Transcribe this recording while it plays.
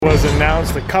Was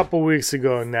announced a couple weeks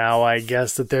ago now, I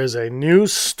guess, that there's a new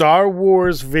Star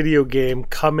Wars video game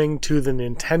coming to the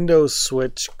Nintendo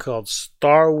Switch called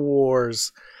Star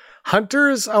Wars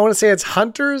Hunters. I want to say it's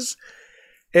Hunters.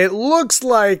 It looks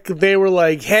like they were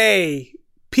like, hey,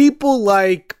 people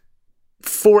like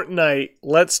Fortnite,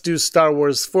 let's do Star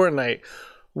Wars Fortnite,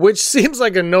 which seems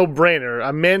like a no-brainer.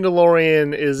 A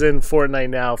Mandalorian is in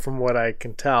Fortnite now, from what I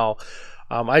can tell.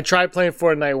 I tried playing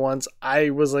Fortnite once.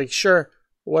 I was like, sure,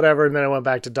 whatever, and then I went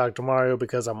back to Dr. Mario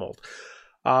because I'm old.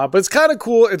 But it's kind of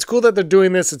cool. It's cool that they're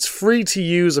doing this. It's free to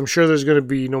use. I'm sure there's going to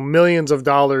be millions of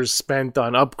dollars spent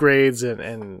on upgrades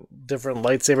and different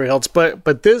lightsaber hilts.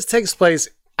 But this takes place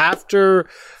after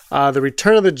the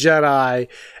Return of the Jedi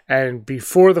and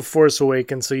before The Force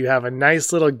Awakens, so you have a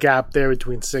nice little gap there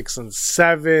between 6 and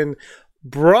 7.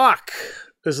 Brock,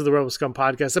 this is the Rebel Scum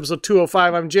Podcast, episode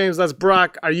 205. I'm James, that's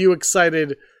Brock. Are you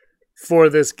excited for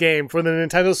this game, for the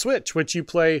Nintendo Switch, which you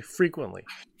play frequently?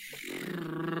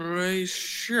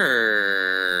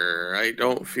 Sure. I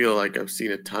don't feel like I've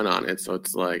seen a ton on it, so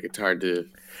it's like, it's hard to...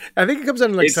 I think it comes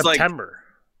out in September.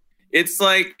 It's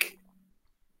like,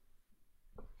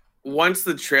 once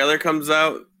the trailer comes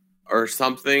out, or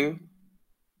something,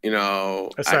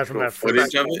 aside from that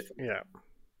footage of it. Yeah.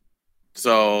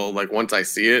 So, like, once I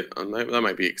see it, that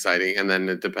might be exciting. And then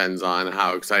it depends on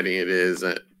how exciting it is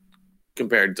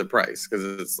compared to price. Because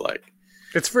it's like...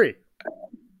 It's free.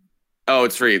 Oh,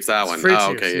 it's free. It's that one.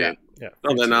 Oh, okay. Yeah.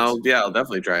 Oh, then I'll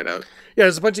definitely try it out. Yeah,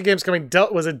 there's a bunch of games coming.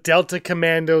 Was it Delta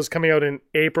Commandos coming out in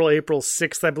April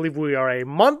 6th? I believe we are a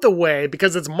month away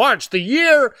because it's March. The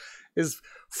year is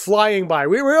flying by.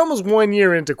 We're almost 1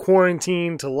 year into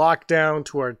quarantine, to lockdown,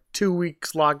 to our 2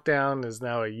 weeks lockdown is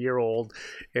now a year old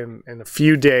in a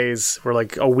few days. We're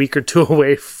like a week or two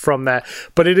away from that.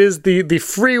 But it is the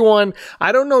free one.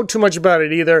 I don't know too much about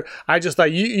it either. I just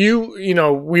thought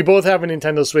we both have a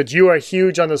Nintendo Switch. You are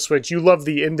huge on the Switch. You love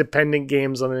the independent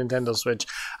games on the Nintendo Switch.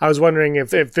 I was wondering if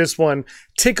this one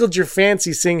tickled your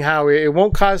fancy, seeing how it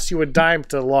won't cost you a dime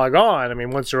to log on. I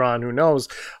mean, once you're on, who knows?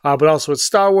 But also it's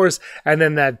Star Wars, and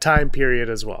then that time period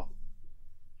as well.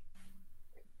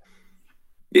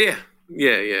 Yeah.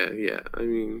 I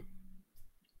mean,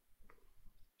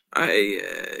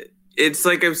 it's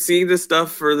like I've seen the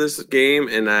stuff for this game,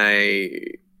 and I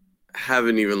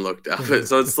haven't even looked up it.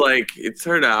 So it's like it's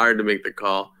hard to make the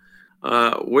call.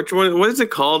 Which one? What is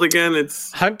it called again?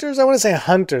 It's Hunters. I want to say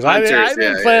Hunters. I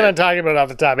didn't plan on talking about it off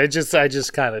the top. I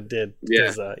just kind of did.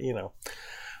 Yeah.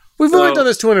 We've only done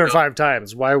this 205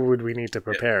 times. Why would we need to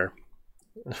prepare?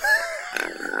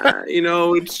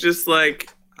 It's just like,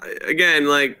 again,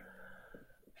 like,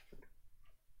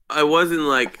 I wasn't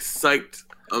like psyched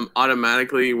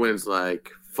automatically when it's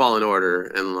like Fallen Order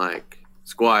and like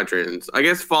Squadrons. I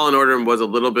guess Fallen Order was a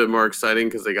little bit more exciting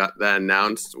because they got that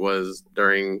announced was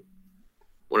during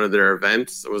one of their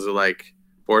events. Was it like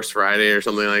Force Friday or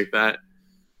something like that?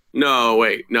 No,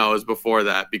 it was before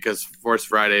that, because Force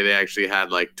Friday they actually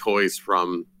had like toys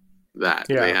from that.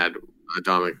 Yeah. They had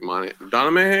Cameron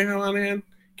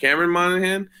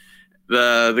Monaghan,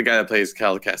 the guy that plays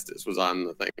Cal Kestis was on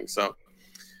the thing. So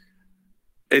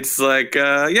it's like,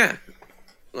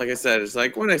 like I said, it's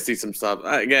like when I see some stuff,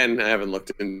 again, I haven't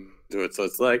looked into it, so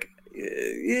it's like,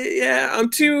 yeah, I'm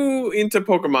too into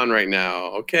Pokemon right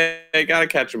now. Okay, I gotta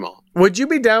catch them all. Would you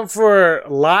be down for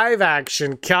live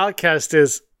action Cal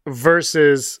Kestis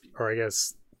versus, or I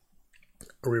guess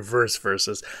reverse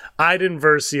versus, Iden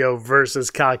Versio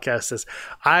versus Cal Kestis?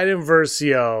 Iden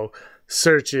Versio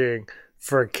searching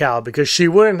for Cal, because she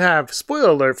wouldn't have, spoiler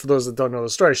alert for those that don't know the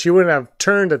story, she wouldn't have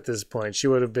turned at this point. She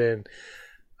would have been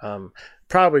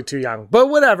probably too young. But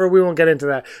whatever, we won't get into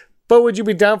that. But would you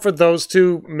be down for those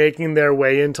two making their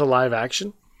way into live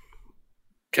action?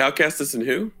 Cal Kestis and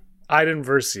who? Iden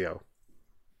Versio.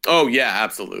 Oh, yeah,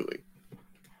 absolutely.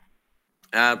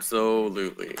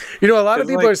 Absolutely. A lot of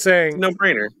people are saying...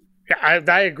 No-brainer.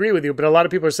 I agree with you, but a lot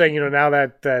of people are saying, now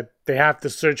that they have to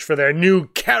search for their new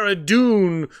Cara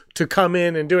Dune to come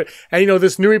in and do it. And,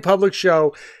 this New Republic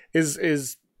show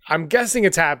is I'm guessing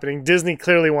it's happening. Disney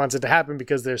clearly wants it to happen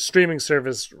because their streaming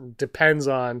service depends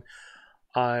on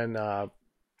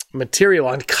material,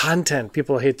 on content.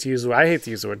 I hate to use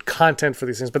the word content for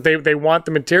these things, but they want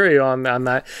the material on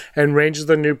that. And Rangers of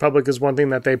the New Republic is one thing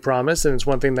that they promised, and it's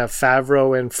one thing that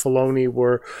Favreau and Filoni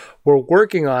were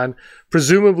working on,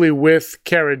 presumably with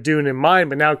Cara Dune in mind.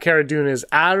 But now Cara Dune is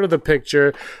out of the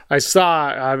picture. I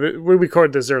saw we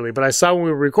recorded this early, but I saw when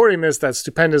we were recording this that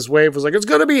Stupendous Wave was like, it's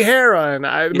going to be Hera, and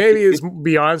maybe it's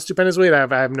beyond Stupendous Wave. I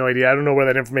have no idea. I don't know where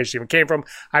that information even came from.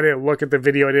 I didn't look at the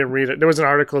video. I didn't read it. There was an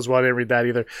article as well. I didn't read that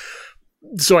either.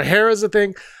 So Hera's a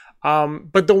thing.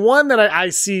 But the one that I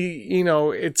see,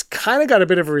 it's kind of got a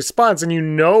bit of a response, and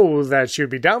that she would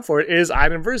be down for it, is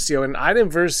Iden Versio. And Iden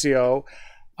Versio,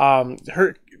 I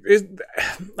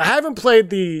haven't played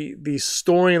the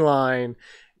storyline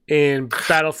in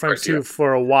Battlefront 2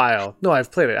 for a while. No,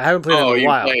 I've played it. I haven't played it in a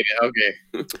while. Played it. Okay.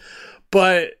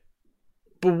 But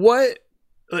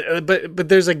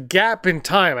there's a gap in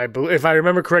time. I believe, if I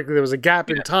remember correctly, there was a gap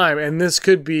in time, and this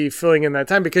could be filling in that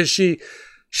time because she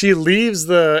leaves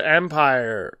the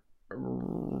Empire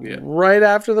right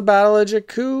after the Battle of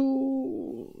Jakku.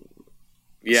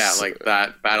 Yeah, like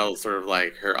that battle, sort of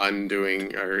like her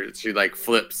undoing, or she like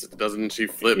flips. Doesn't she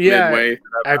flip midway?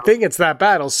 I think it's that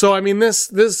battle. So I mean,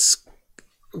 this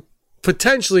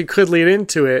potentially could lead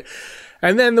into it.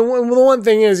 And then the one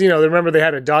thing is, remember they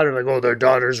had a daughter, like, oh, their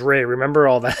daughter's Rey. Remember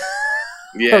all that?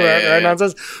 Yeah,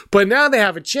 nonsense. But now they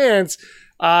have a chance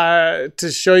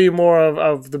to show you more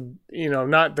of the,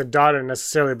 not the daughter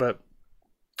necessarily, but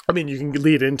I mean, you can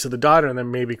lead into the daughter and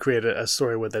then maybe create a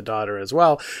story with the daughter as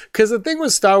well. Because the thing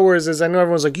with Star Wars is, I know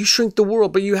everyone's like, you shrink the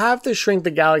world, but you have to shrink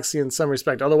the galaxy in some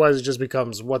respect. Otherwise, it just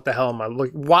becomes, what the hell am I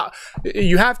looking? Why?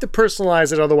 You have to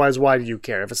personalize it. Otherwise, why do you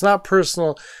care? If it's not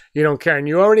personal, you don't care. And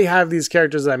you already have these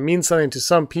characters that mean something to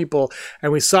some people.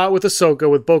 And we saw it with Ahsoka,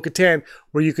 with Bo-Katan,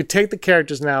 where you could take the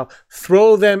characters now,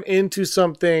 throw them into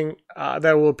something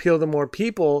that will appeal to more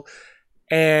people.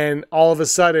 And all of a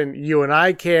sudden, you and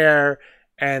I care.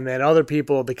 And then other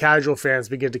people, the casual fans,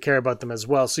 begin to care about them as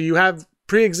well. So you have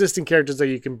pre-existing characters that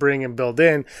you can bring and build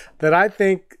in that I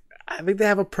think they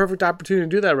have a perfect opportunity to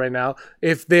do that right now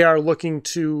if they are looking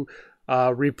to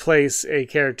replace a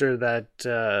character that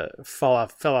fell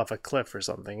off a cliff or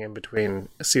something in between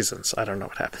seasons. I don't know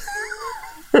what happened.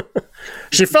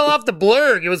 She fell off the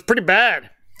blurg. It was pretty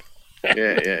bad.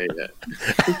 Yeah.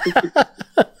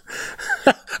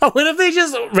 What if they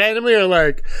just randomly are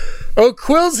like, oh,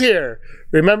 Quill's here.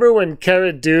 Remember when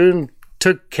Cara Dune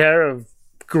took care of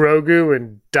Grogu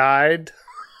and died?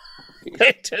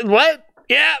 What?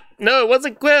 Yeah. No, it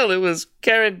wasn't Quill. It was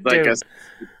Cara Dune.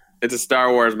 It's a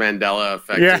Star Wars Mandela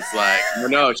effect. Yeah. It's like,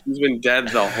 no, she's been dead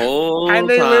the whole time.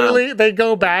 And they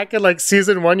go back and like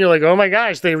season 1, you're like, oh my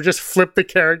gosh, they just flipped the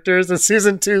characters. And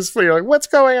season 2's you're like, what's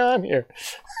going on here?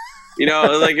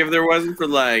 Like if there wasn't for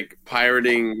like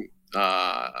pirating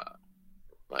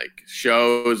like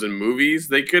shows and movies,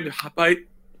 they could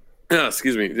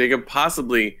they could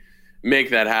possibly make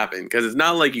that happen, because it's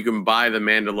not like you can buy The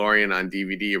Mandalorian on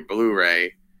DVD or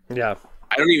Blu-ray. Yeah,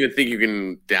 I don't even think you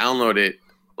can download it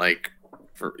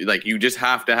you just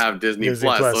have to have Disney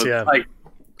Plus. So yeah. Like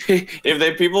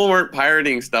if people weren't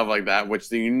pirating stuff like that, which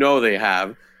they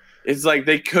have, it's like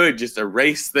they could just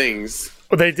erase things.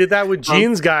 Well, they did that with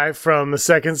Gene's guy from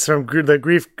the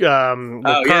Grief Carl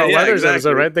Weathers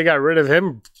episode, right? They got rid of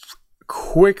him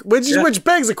quick, which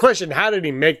begs the question: how did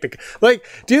he make do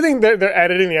you think they're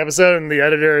editing the episode and the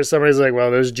editor or somebody's like, well,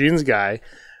 there's Gene's guy,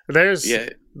 there's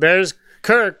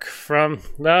Kirk from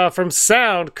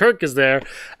sound, Kirk is there,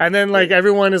 and then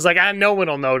everyone is like, no one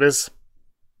will notice.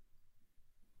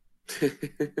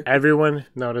 Everyone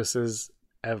notices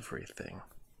everything.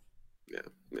 Yeah.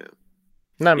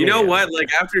 Not you know what?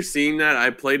 After seeing that,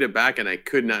 I played it back and I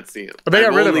could not see him. Oh, they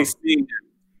got rid of him.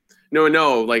 No,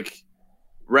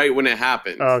 right when it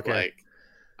happened. Oh, okay.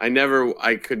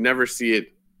 I could never see it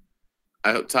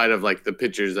outside of the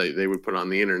pictures that they would put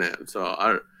on the internet.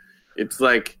 So it's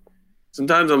like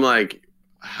sometimes I'm like,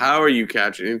 how are you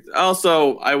catching it?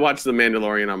 Also, I watch The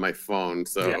Mandalorian on my phone,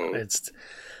 so yeah,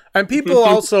 and people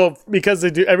also, because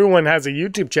everyone has a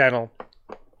YouTube channel.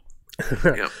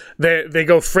 Yeah. They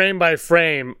go frame by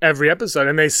frame every episode,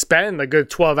 and they spend a good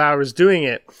 12 hours doing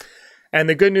it. And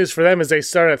the good news for them is they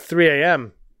start at 3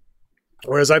 a.m.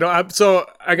 Whereas I don't.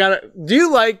 Do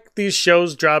you like these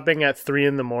shows dropping at 3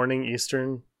 in.the morning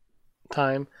Eastern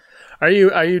time? Are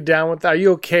you down with that? Are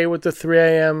you okay with the 3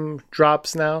 a.m.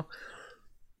 drops now?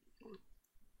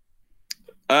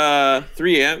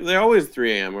 3 a.m. They're always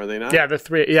 3 a.m. Are they not? Yeah,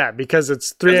 because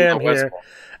it's 3 a.m. here.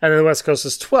 And then the West Coast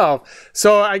is 12.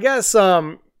 So I guess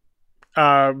because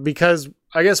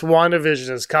WandaVision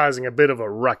is causing a bit of a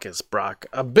ruckus, Brock.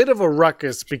 A bit of a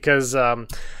ruckus because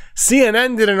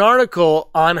CNN did an article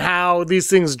on how these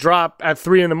things drop at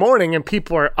 3 in.the morning, and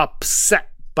people are upset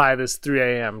by this 3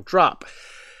 a.m. drop.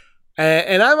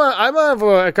 And I'm of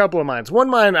a couple of minds.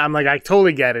 One mind, I'm like, I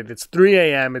totally get it. It's 3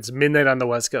 a.m. It's midnight on the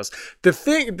West Coast. The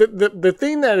thing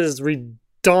that is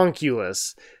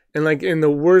redonkulous and in the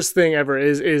worst thing ever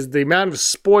is the amount of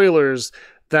spoilers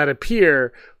that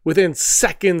appear within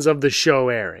seconds of the show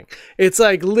airing. It's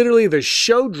like literally the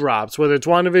show drops, whether it's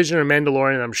WandaVision or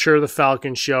Mandalorian, I'm sure the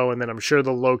Falcon show, and then I'm sure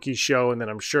the Loki show, and then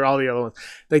I'm sure all the other ones.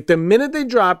 Like the minute they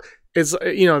drop, it's,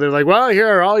 you know, they're like, well, here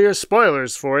are all your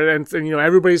spoilers for it. And you know,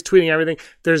 everybody's tweeting everything.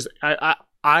 There's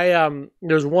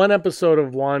one episode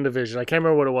of WandaVision. I can't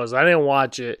remember what it was. I didn't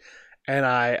watch it. And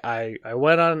I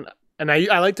went on, and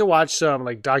I like to watch some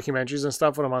like documentaries and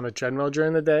stuff when I'm on the treadmill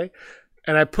during the day.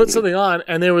 And I put something on,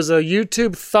 and there was a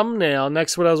YouTube thumbnail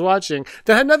next to what I was watching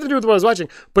that had nothing to do with what I was watching,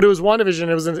 but it was WandaVision.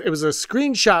 It was a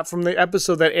screenshot from the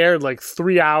episode that aired like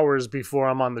 3 hours before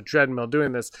I'm on the treadmill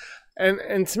doing this.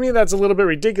 And to me, that's a little bit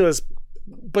ridiculous.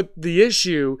 But the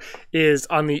issue is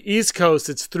on the East Coast,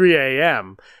 it's 3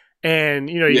 a.m. And,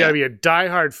 you know, you got to be a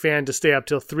diehard fan to stay up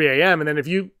till 3 a.m. And then if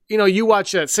you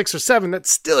watch it at 6 or 7,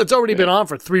 that's still, it's already been on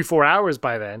for 3-4 hours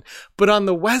by then. But on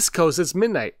the West Coast, it's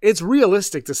midnight. It's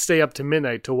realistic to stay up to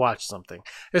midnight to watch something,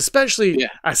 especially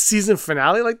a season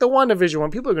finale like the WandaVision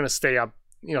one. People are going to stay up,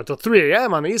 you know, till 3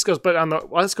 a.m. on the East Coast, but on the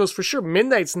West Coast, for sure,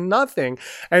 midnight's nothing.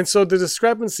 And so the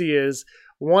discrepancy is,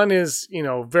 one is, you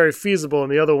know, very feasible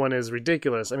and the other one is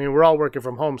ridiculous. I mean, we're all working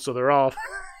from home, so they're all,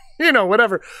 you know,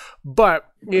 whatever. But,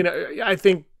 you know, I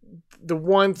think the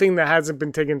one thing that hasn't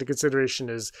been taken into consideration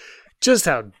is just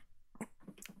how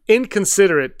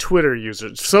inconsiderate Twitter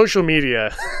users, social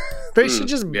media, they should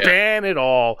just ban it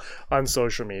all on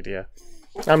social media.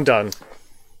 I'm done.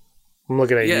 I'm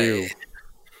looking at you.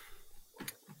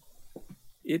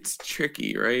 It's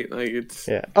tricky, right? Like it's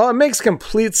Oh, it makes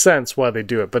complete sense why they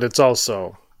do it, but it's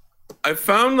also, I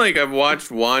found like I've watched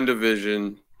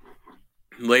WandaVision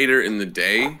later in the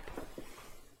day,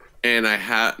 and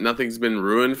nothing's been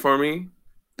ruined for me.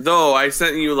 Though I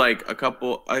sent you like a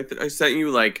couple. I sent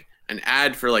you like an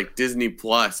ad for like Disney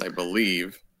Plus, I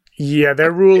believe. Yeah,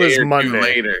 their rule is Monday.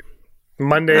 Later.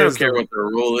 Monday. I don't care what their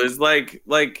rule is. Like.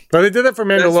 But they did that for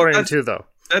Mandalorian too, though.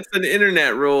 That's an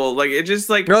internet rule. Like it just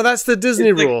like no, that's the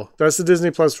Disney rule. That's the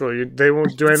Disney Plus rule. They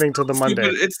won't do anything till the Monday.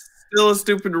 It's still a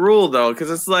stupid rule though, because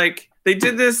it's like they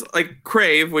did this like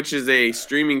Crave, which is a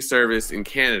streaming service in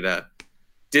Canada,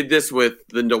 did this with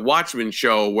the Watchmen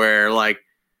show, where like,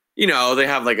 you know, they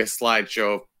have like a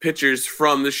slideshow of pictures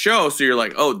from the show, so you're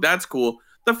like, oh, that's cool.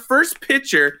 The first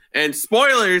picture, and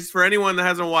spoilers for anyone that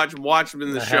hasn't watched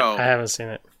Watchmen the show. I haven't seen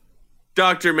it.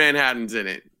 Dr. Manhattan's in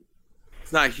it.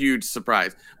 It's not a huge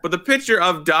surprise. But the picture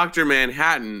of Dr.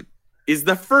 Manhattan is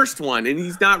the first one, and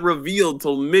he's not revealed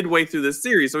till midway through the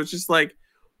series. So it's just like,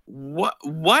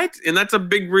 what? And that's a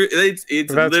big...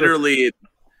 It's literally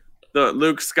the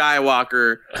Luke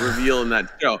Skywalker reveal in that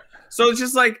show. So it's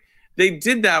just like, they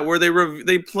did that where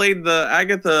they played the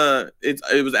Agatha...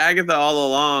 It was Agatha All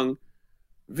Along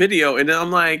video, and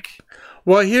I'm like...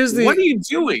 Well, what are you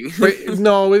doing?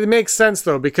 No, it makes sense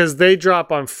though, because they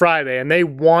drop on Friday and they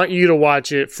want you to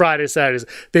watch it Friday, Saturdays.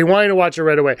 They want you to watch it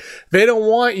right away. They don't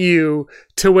want you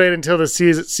to wait until the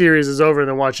series is over and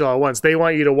then watch it all at once. They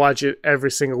want you to watch it every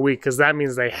single week, because that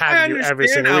means they have you every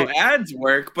single week. I understand how ads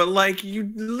work, but like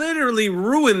you literally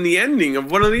ruin the ending of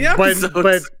one of the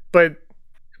episodes.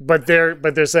 But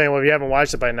they're saying, well, if you haven't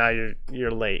watched it by now,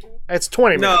 you're late. It's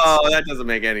 20 minutes. No, that doesn't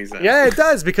make any sense. Yeah, it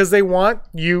does, because they want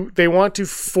to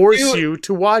force you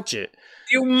to watch it.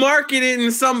 You market it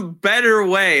in some better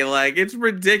way. Like, it's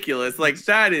ridiculous. Like,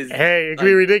 that is... Hey, it can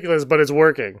be ridiculous, but it's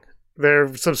working.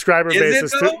 Their subscriber base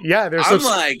is... Yeah, I'm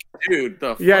like, dude,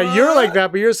 the fuck? Yeah, you're like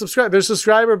that, but their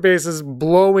subscriber base is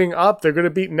blowing up. They're going to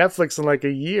beat Netflix in like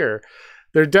a year.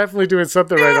 They're definitely doing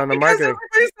something right on the marketing.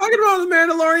 Everybody's talking about the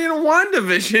Mandalorian and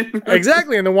WandaVision.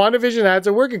 Exactly, and the WandaVision ads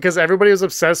are working because everybody was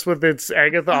obsessed with its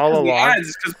Agatha All Along.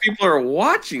 Ads, because people are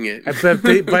watching it.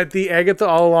 But the Agatha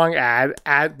All Along ad,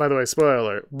 by the way, spoiler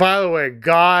alert. By the way,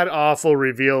 god awful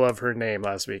reveal of her name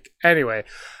last week. Anyway,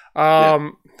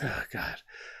 oh god,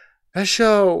 that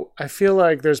show. I feel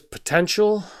like there's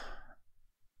potential,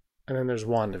 and then there's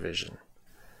WandaVision.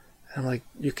 I'm like,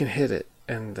 you can hit it.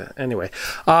 And anyway,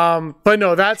 but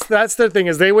no, that's their thing,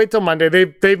 is they wait till Monday.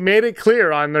 They've made it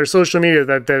clear on their social media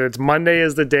that it's Monday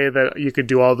is the day that you could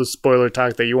do all the spoiler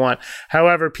talk that you want.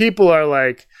 However, people are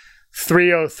like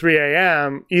 3:03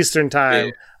 a.m. Eastern time.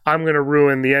 Yeah. I'm going to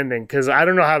ruin the ending, because I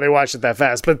don't know how they watch it that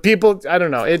fast. But people, I don't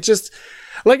know. It just,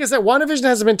 like I said, WandaVision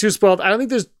hasn't been too spoiled. I don't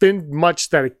think there's been much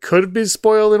that it could be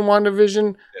spoiled in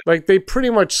WandaVision. Yeah. Like, they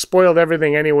pretty much spoiled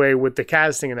everything anyway with the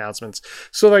casting announcements.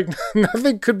 So, like,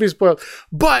 nothing could be spoiled.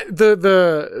 But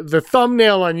the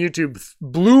thumbnail on YouTube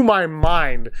blew my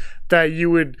mind that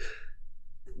you would,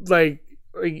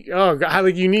 oh God,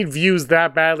 like you need views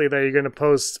that badly that you're going to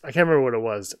post. I can't remember what it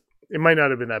was. It might not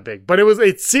have been that big. But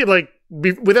it seemed like,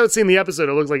 without seeing the episode,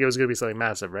 it looked like it was going to be something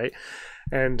massive, right?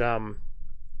 And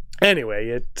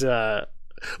Anyway,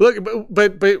 look,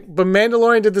 but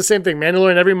Mandalorian did the same thing.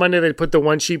 Mandalorian, every Monday they put the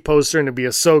one sheet poster and it'd be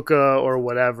Ahsoka or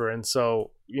whatever, and so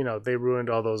they ruined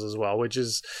all those as well. Which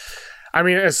is, I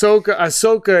mean,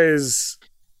 Ahsoka is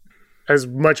as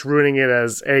much ruining it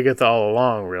as Agatha all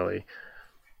along, really.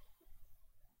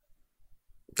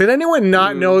 Did anyone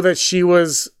not know that she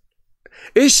was?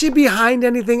 Is she behind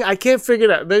anything? I can't figure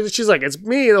it out. She's like, it's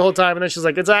me the whole time, and then she's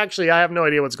like, it's actually, I have no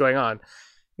idea what's going on.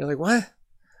 You're like, what?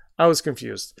 I was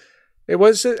confused.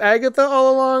 Was it Agatha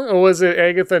all along, or was it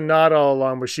Agatha not all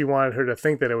along, but she wanted her to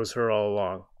think that it was her all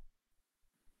along?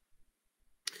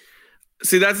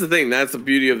 See, that's the thing. That's the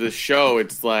beauty of this show.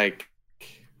 It's like,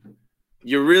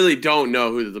 you really don't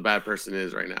know who the bad person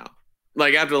is right now.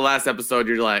 Like, after the last episode,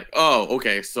 you're like, oh,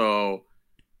 okay, so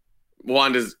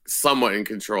Wanda's somewhat in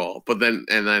control. But then,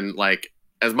 like,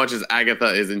 as much as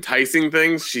Agatha is enticing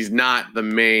things, she's not the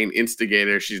main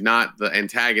instigator. She's not the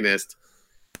antagonist.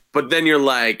 But then you're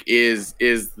like, is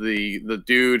the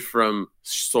dude from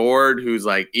Sword who's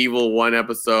like evil one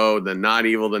episode, then not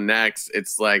evil the next?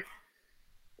 It's like,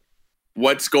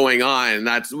 what's going on? And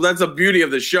that's the beauty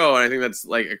of the show. And I think that's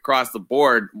like across the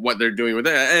board what they're doing with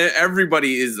it. And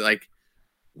everybody is like,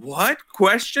 what?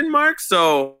 Question mark?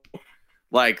 So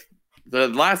like the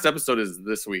last episode is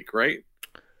this week, right?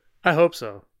 I hope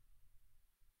so.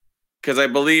 Because I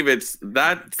believe it's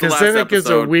that. Because then it gives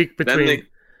a week between.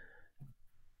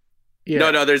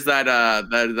 No, there's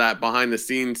that behind the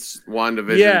scenes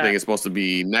WandaVision thing is supposed to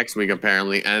be next week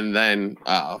apparently, and then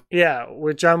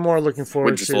which I'm more looking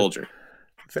forward Winter Soldier.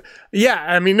 Yeah,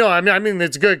 I mean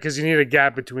it's good because you need a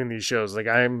gap between these shows. Like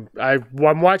I'm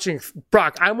watching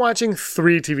Brock. I'm watching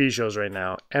 3 TV shows right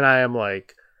now, and I am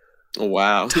like, oh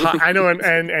wow, I know,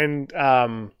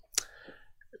 and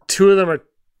 2 of them are.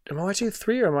 Am I watching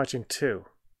 3 or am I watching 2?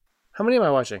 How many am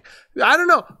I watching? I don't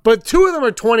know, but 2 of them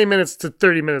are 20 minutes to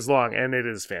 30 minutes long, and it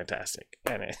is fantastic.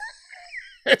 And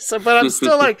but I'm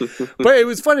still like, but it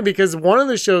was funny because one of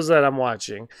the shows that I'm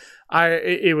watching,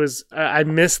 I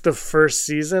missed the first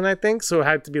season, I think, so it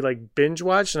had to be like binge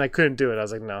watched, and I couldn't do it. I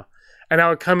was like, no. And I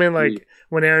would come in like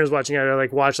when Aaron was watching it, I'd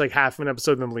like watch like half an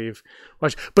episode and then leave.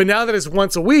 But now that it's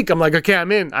once a week, I'm like, okay,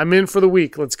 I'm in for the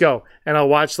week. Let's go. And I'll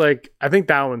watch like, I think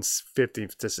that one's 50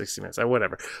 to 60 minutes,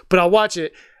 whatever. But I'll watch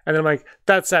it. And I'm like,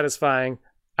 that's satisfying.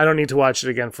 I don't need to watch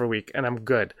it again for a week, and I'm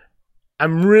good.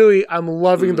 I'm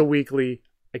loving the weekly.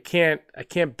 I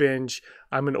can't binge.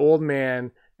 I'm an old man,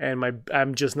 and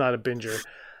I'm just not a binger.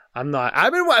 I'm not.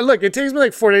 Look, it takes me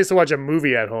like 4 days to watch a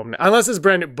movie at home, unless it's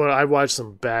brand new. But I watched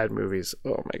some bad movies.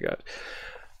 Oh my god,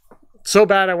 so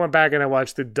bad. I went back and I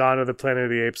watched the Dawn of the Planet of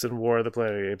the Apes and War of the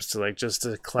Planet of the Apes just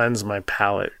to cleanse my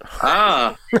palate.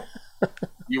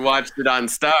 You watched it on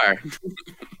Star.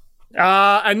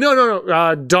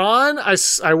 No. Dawn,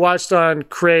 I watched on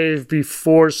Crave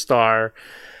before Star,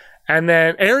 and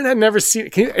then Aaron had never seen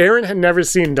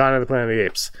Dawn of the Planet of the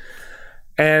Apes,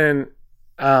 and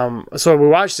so we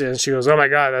watched it, and she goes, "Oh my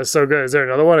god, that's so good! Is there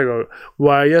another one?" I go,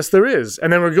 "Why, yes, there is."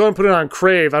 And then we're going to put it on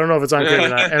Crave. I don't know if it's on Crave or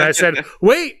not. And I said,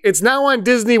 "Wait, it's now on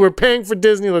Disney. We're paying for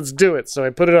Disney. Let's do it." So I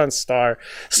put it on Star.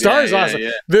 Star is awesome. Yeah.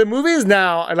 The movie is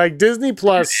now like Disney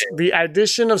Plus. The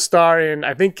addition of Star in,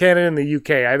 I think, Canada and the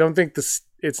UK. I don't think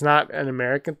it's not an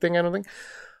American thing. I don't think,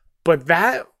 but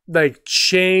that like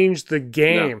changed the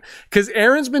game because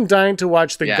Erin's been dying to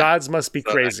watch The Gods Must Be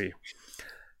Crazy.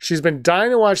 She's been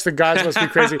dying to watch The Gods Must Be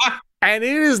Crazy. And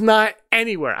it is not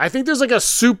anywhere. I think there's like a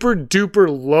super duper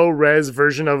low res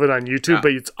version of it on YouTube,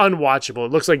 but it's unwatchable.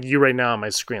 It looks like you right now on my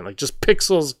screen, like just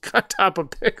pixels on top of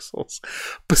pixels.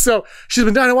 But so she's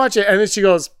been dying to watch it. And then she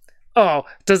goes, "Oh,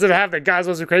 does it have The Gods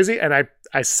Must Be Crazy?" And I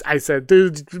said,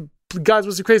 "Dude, Gods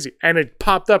Must Be Crazy." And it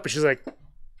popped up and she's like,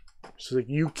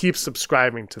 "You keep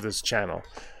subscribing to this channel."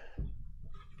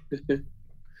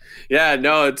 Yeah,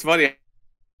 no, it's funny.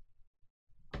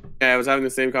 I was having the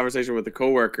same conversation with a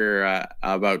coworker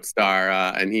about Star,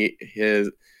 and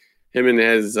him and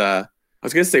his I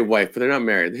was gonna say wife, but they're not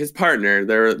married. His partner,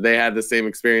 they had the same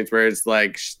experience where it's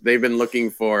like they've been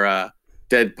looking for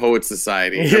Dead Poets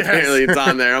Society. Yes. Apparently, it's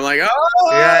on there. I'm like,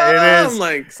 oh, yeah, it is. I'm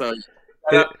like, so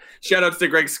shout outs to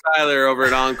Greg Schuyler over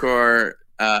at Encore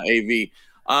AV.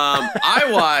 I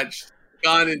watched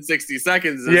Gone in 60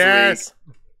 Seconds this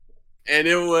week, and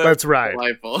it was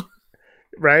delightful.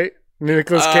 Right.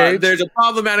 Nicolas Cage. There's a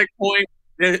problematic point.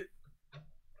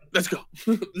 Let's go.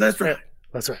 That's right.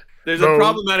 There's a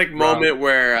problematic moment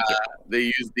where they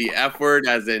use the F word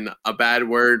as in a bad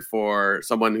word for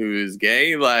someone who's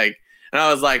gay. Like, and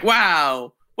I was like,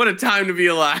 wow, what a time to be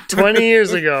alive. 20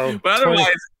 years ago. But otherwise,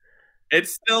 it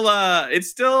still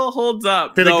holds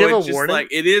up. Did it give a warning? Like,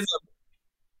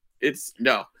 it's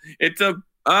a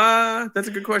That's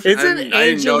a good question. Isn't I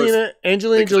didn't notice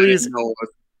Angelina because I Jolie's didn't know it was-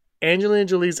 Angelina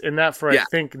Jolie's in that for Yeah. I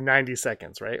think 90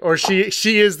 seconds, right? Or she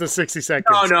is the 60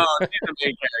 seconds. No, she's the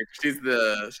main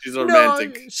character. She's a No,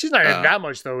 romantic. she's not in that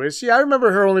much though, is she? I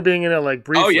remember her only being in it like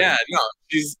briefly. Oh yeah, no,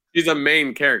 she's a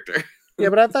main character. Yeah,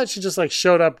 but I thought she just like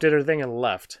showed up, did her thing, and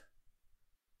left.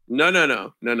 No.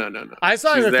 I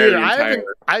saw it She's in the there theater.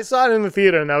 I saw it in the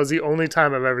theater, and that was the only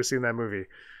time I've ever seen that movie.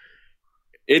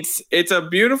 It's a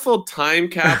beautiful time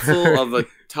capsule of a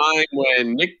time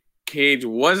when Nick Cage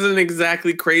wasn't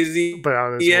exactly crazy But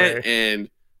on his yet, way. and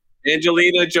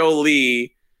Angelina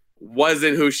Jolie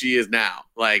wasn't who she is now.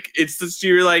 Like it's just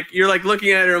you're like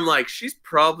looking at her. I'm like, she's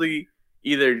probably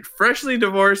either freshly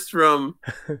divorced from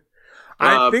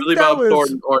I think Billy that Bob was.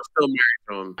 Thornton or still married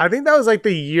to him. I think that was like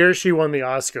the year she won the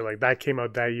Oscar. Like that came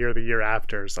out that year, the year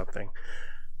after, or something.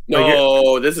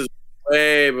 No, this is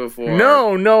way before.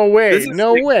 No way, This is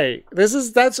like- way.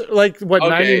 That's like what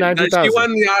 99, She 2000.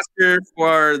 won the Oscar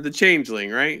for The Changeling,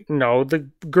 right? No, The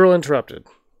Girl Interrupted.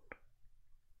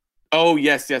 Oh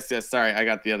yes. Sorry,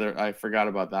 I forgot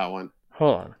about that one.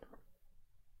 Hold on.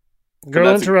 Girl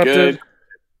that's a Interrupted.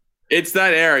 It's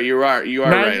that era. You are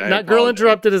right. Not Girl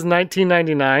Interrupted is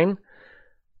 1999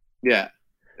 Yeah,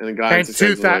 and the guy and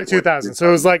 2000. So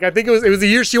it was like I think it was the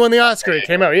year she won the Oscar. It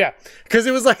came out, yeah, because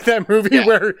it was like that movie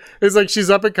where it's like she's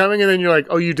up and coming, and then you're like,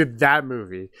 oh, you did that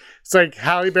movie. It's like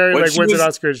Halle Berry When like she wins an was-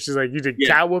 Oscar. She's like, you did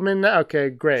Yeah. Catwoman. Okay,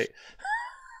 great.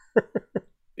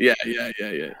 Yeah.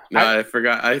 No, I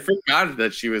forgot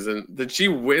that she was in. Did she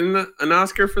win an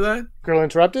Oscar for that, Girl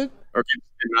Interrupted. or did she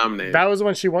get nominated? That was the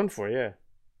one she won for. Yeah.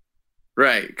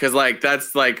 Right, because like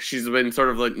that's like she's been sort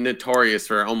of like notorious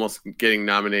for almost getting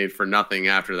nominated for nothing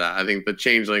after that. I think The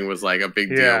Changeling was like a big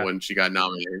deal when she got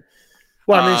nominated.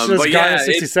 Well, I mean, she but just got yeah,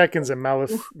 60 seconds and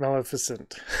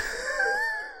Maleficent.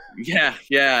 Yeah,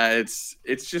 it's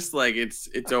just like it's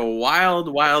a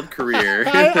wild career.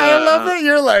 I love that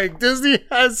you're like Disney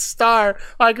has Star.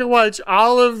 I can watch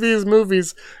all of these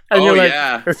movies, and you're like,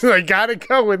 yeah, I gotta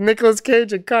go with Nicolas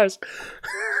Cage and Cars.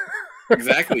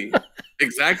 exactly.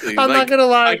 I'm not gonna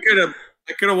lie.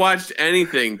 I could have watched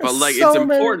anything, but like So it's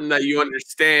many. important that you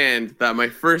understand that my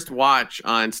first watch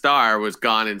on Star was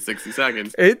gone in 60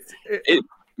 seconds.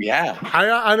 Yeah. I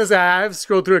honestly, I have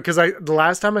scrolled through it because the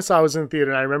last time I saw it was in the theater,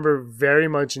 and I remember very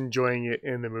much enjoying it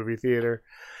in the movie theater.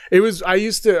 I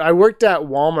worked at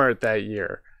Walmart that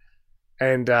year,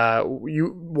 and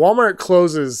Walmart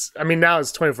closes. I mean, now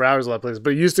it's 24 hours a lot of places,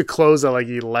 but it used to close at like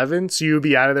 11, so you'd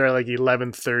be out of there at like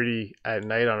 11:30 at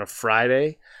night on a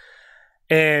Friday.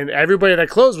 And everybody that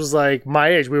closed was like my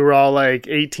age. We were all like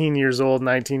 18 years old,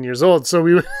 19 years old. So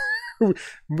we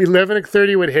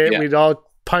 11:30 would hit. Yeah. We'd all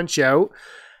punch out.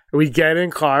 We'd get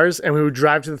in cars and we would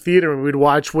drive to the theater and we'd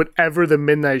watch whatever the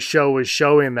midnight show was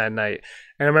showing that night.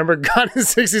 And I remember Gone in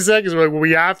 60 Seconds. We're like, well,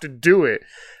 we have to do it.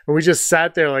 And we just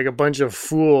sat there like a bunch of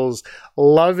fools,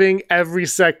 loving every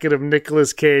second of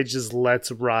Nicolas Cage's Let's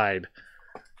Ride.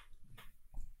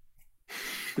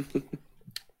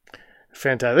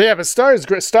 Fantastic. Yeah, but Star is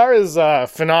great. Star is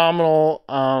phenomenal.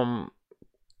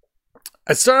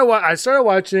 I started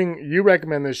watching. You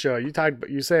recommend this show.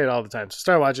 You say it all the time. So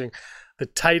start watching the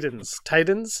Titans.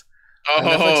 Titans.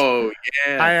 Oh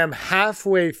yeah. I am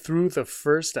halfway through the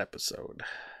first episode.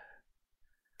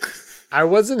 I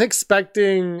wasn't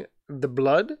expecting the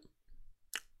blood.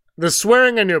 The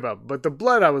swearing I knew about, but the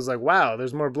blood, I was like, wow,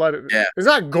 there's more blood. Yeah. It's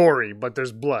not gory, but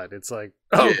there's blood. It's like,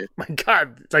 oh Yeah. my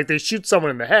God. It's like they shoot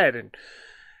someone in the head, and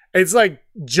it's like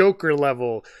Joker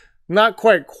level. Not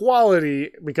quite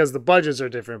quality because the budgets are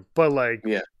different, but like,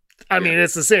 Yeah. I mean,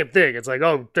 it's the same thing. It's like,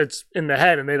 oh, that's in the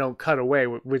head and they don't cut away,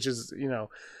 which is,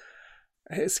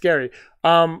 it's scary.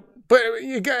 But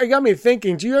it got me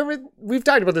thinking, we've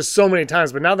talked about this so many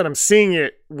times, but now that I'm seeing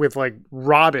it with like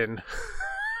Robin,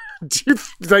 do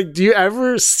you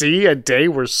ever see a day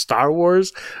where Star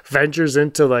Wars ventures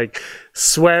into like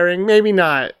swearing? Maybe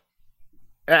not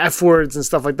F words and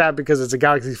stuff like that because it's a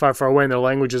galaxy far, far away and their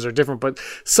languages are different, but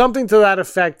something to that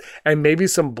effect, and maybe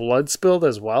some blood spilled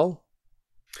as well.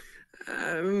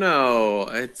 I don't know.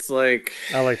 It's like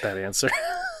I like that answer.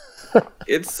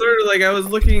 it's sort of like I was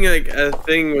looking at like a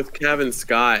thing with Kevin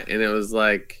Scott, and it was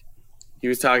like he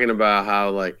was talking about how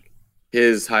like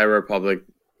his High Republic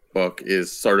book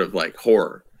is sort of like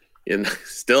horror, and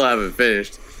still haven't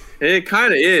finished. And it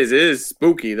kind of is. It is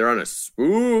spooky. They're on a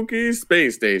spooky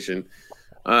space station.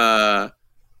 So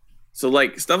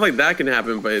like stuff like that can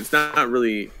happen, but it's not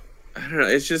really. I don't know.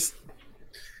 It's just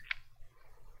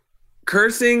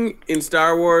cursing in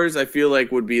Star Wars. I feel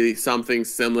like would be something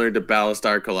similar to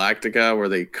Battlestar Galactica, where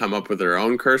they come up with their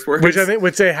own curse words.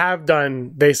 Which they have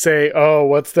done. They say, "Oh,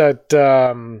 what's that?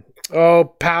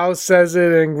 Oh, Pow says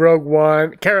it in Rogue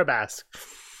One. Carabas.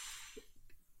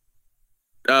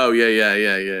 Oh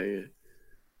yeah.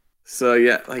 So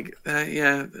yeah, like that,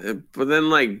 yeah. But then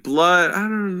like blood, I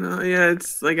don't know. Yeah,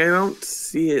 it's like I don't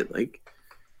see it. Like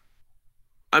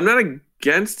I'm not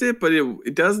against it, but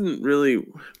it doesn't really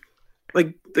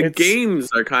like games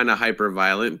are kind of hyper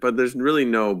violent, but there's really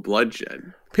no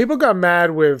bloodshed. People got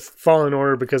mad with Fallen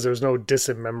Order because there was no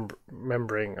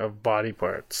dismembering of body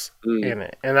parts in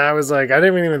it, and I was like, I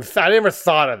never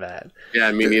thought of that.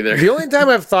 Yeah, me neither. The only time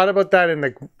I've thought about that in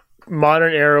the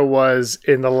modern era was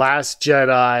in The Last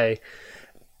Jedi,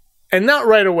 and not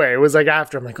right away. It was like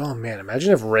after. I'm like, oh man,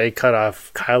 imagine if Rey cut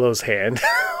off Kylo's hand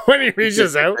when he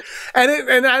reaches out,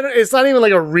 it's not even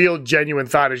like a real genuine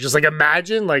thought. It's just like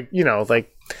imagine, like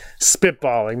like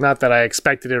spitballing. Not that I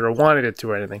expected it or wanted it to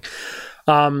or anything.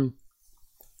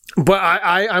 But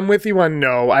I'm with you on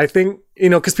no. I think,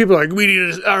 because people are like, we need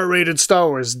an R-rated Star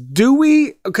Wars. Do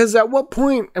we? Because at what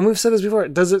point, and we've said this before,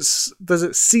 does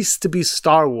it cease to be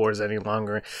Star Wars any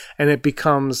longer? And it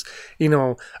becomes,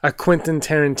 a Quentin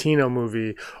Tarantino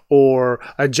movie or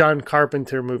a John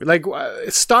Carpenter movie. Like,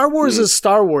 Star Wars is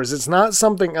Star Wars. It's not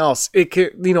something else. It can,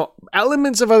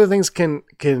 elements of other things can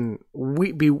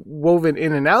be woven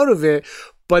in and out of it,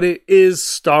 but it is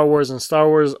Star Wars, and Star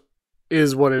Wars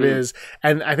is what it is.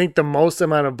 And I think the most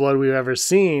amount of blood we've ever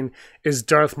seen is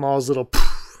Darth Maul's little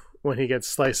poof when he gets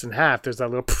sliced in half. There's that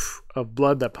little poof of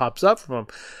blood that pops up from him.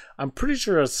 I'm pretty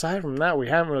sure aside from that, we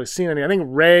haven't really seen any. I think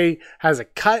Rey has a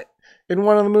cut in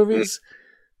one of the movies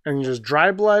and just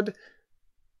dry blood.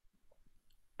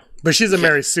 But she's a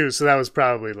Mary Sue, so that was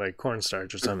probably like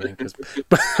cornstarch or something.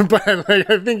 But like,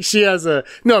 I think she has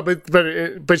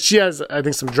but she has, I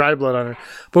think, some dry blood on her.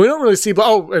 But we don't really see blood.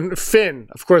 Oh, and Finn,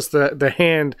 of course, the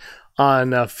hand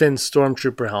on Finn's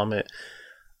Stormtrooper helmet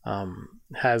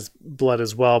has blood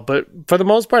as well. But for the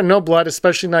most part, no blood,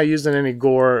 especially not used in any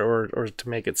gore or to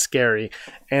make it scary.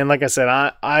 And like I said,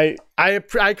 I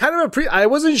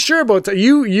wasn't sure about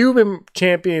you've been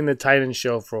championing the Titan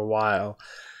show for a while.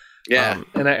 Yeah,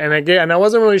 and I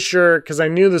wasn't really sure because I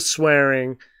knew the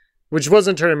swearing, which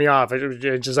wasn't turning me off. I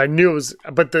knew it was,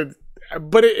 but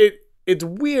it's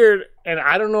weird, and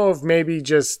I don't know if maybe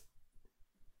just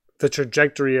the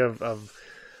trajectory of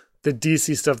the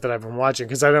DC stuff that I've been watching,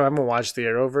 because I haven't watched the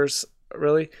Arrowverse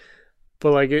really,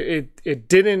 but like it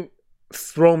didn't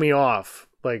throw me off.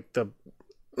 Like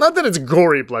not that it's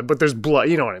gory blood, but there's blood.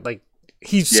 You know what I mean? Like.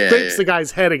 He scrapes the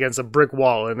guy's head against a brick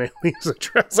wall and then leaves a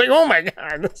trail. It's like, oh my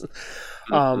God. This is,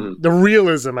 the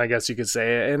realism, I guess you could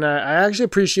say. And I actually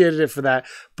appreciated it for that.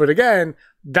 But again,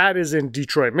 that is in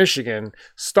Detroit, Michigan.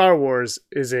 Star Wars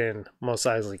is in Mos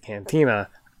Eisley Cantina.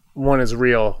 One is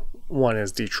real, one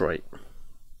is Detroit.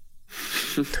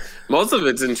 Most of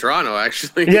it's in Toronto,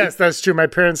 actually. Yes, that's true. My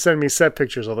parents send me set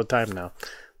pictures all the time now.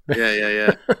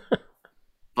 Yeah.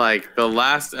 Like the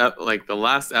last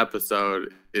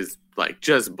episode is like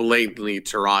just blatantly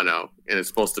Toronto, and it's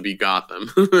supposed to be Gotham.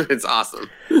 It's awesome.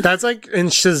 That's like in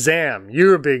Shazam.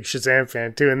 You're a big Shazam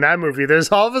fan too. In that movie,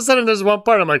 there's all of a sudden there's one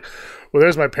part I'm like, well,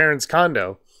 there's my parents'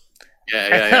 condo.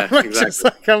 Yeah,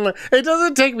 exactly. It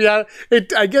doesn't take me out.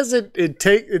 I guess it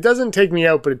doesn't take me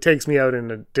out, but it takes me out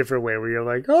in a different way where you're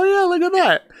like, oh yeah, look at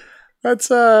that.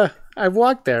 That's I've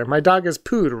walked there. My dog has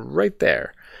pooed right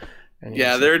there. And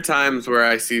yeah, there are times where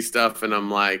I see stuff and I'm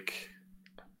like,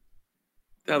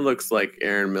 that looks like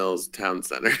Aaron Mills Town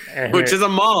Center, which is a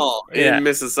mall in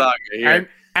Mississauga here. And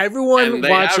everyone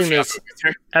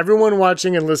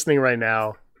watching and listening right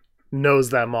now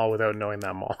knows that mall without knowing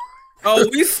that mall. Oh,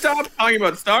 we stopped talking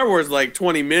about Star Wars like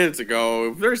 20 minutes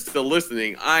ago. If they're still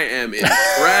listening, I am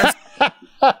impressed.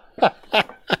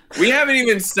 We haven't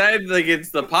even said like it's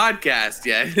the podcast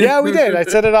yet. Yeah, we did. I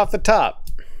said it off the top.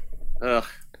 Ugh.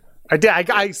 I did.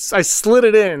 I slid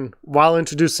it in while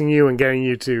introducing you and getting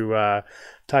you to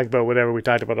talk about whatever we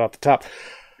talked about off the top.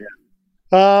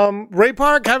 Yeah. Ray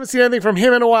Park, haven't seen anything from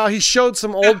him in a while. He showed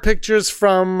some old pictures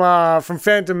from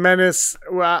Phantom Menace.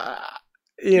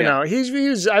 You know, he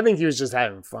was. I think he was just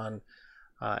having fun.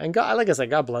 And God, like I said,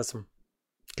 God bless him,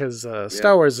 because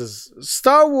Star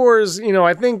Wars. You know,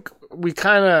 I think we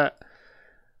kind of.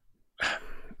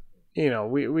 You know,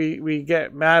 we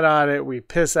get mad at it, we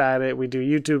piss at it, we do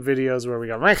YouTube videos where we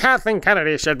go, Kathleen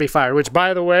Kennedy should be fired, which,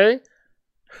 by the way,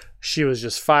 she was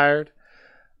just fired.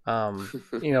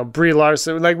 You know, Brie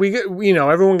Larson, like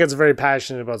everyone gets very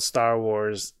passionate about Star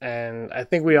Wars, and I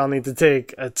think we all need to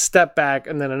take a step back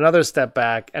and then another step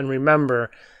back and remember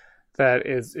that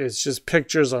it's just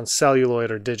pictures on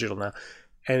celluloid or digital now.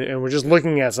 And we're just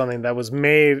looking at something that was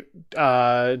made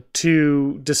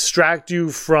to distract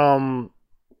you from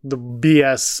the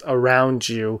BS around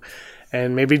you,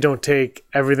 and maybe don't take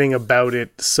everything about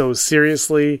it so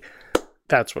seriously.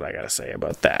 That's what I gotta say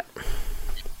about that.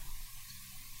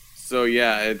 So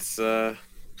yeah, it's a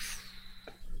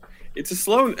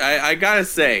slow. I gotta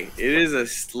say, it is a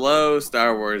slow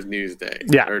Star Wars news day.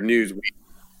 Yeah. Or news week.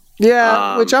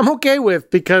 Yeah, which I'm okay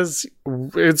with because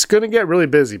it's gonna get really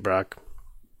busy, Brock.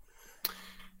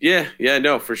 Yeah,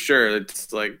 no, for sure.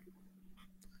 It's like,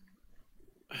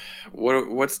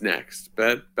 what's next?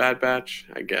 Bad Batch,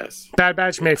 I guess. Bad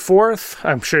Batch May 4th.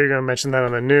 I'm sure you're gonna mention that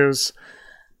on the news.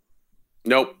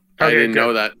 Nope, I didn't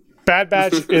know that. Bad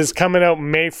Batch is coming out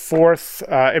May 4th.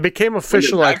 It became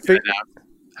official, I think.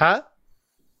 Huh?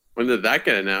 When did that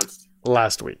get announced?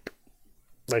 Last week.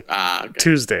 Like okay.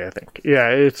 Tuesday, I think.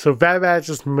 Yeah, so Bad Batch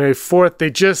is May 4th. They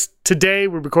just, today,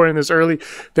 we're recording this early,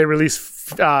 they released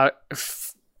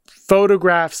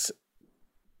photographs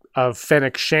of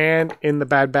Fennec Shand in the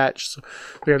Bad Batch. So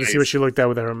we got to see what she looked at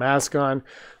with her mask on.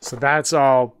 So that's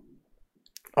all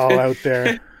out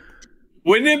there.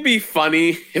 Wouldn't it be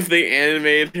funny if they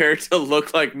animated her to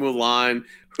look like Mulan,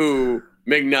 who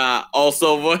Ming-Na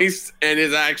also voiced and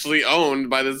is actually owned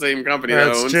by the same company that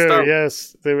owns true, Star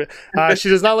yes. She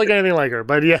does not look anything like her,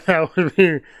 but yeah, that would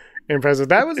be impressive.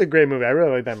 That was a great movie. I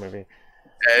really like that movie.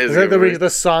 Is that the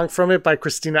song from it by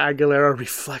Christina Aguilera,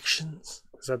 Reflections?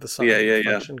 Is that the song?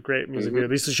 Yeah. Great music video.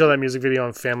 They used to show that music video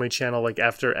on Family Channel like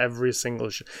after every single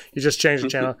show. You just change the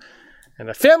channel. And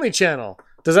the Family Channel,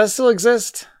 does that still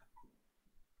exist?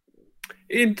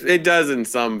 It does in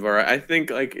some I think,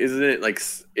 like, isn't it like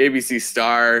ABC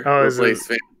Star? Oh, is it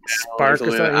Spark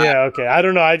or something? Yeah, okay. I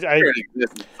don't know. I it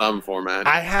exists in some format.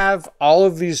 I have all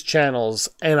of these channels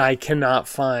and I cannot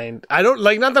find. I don't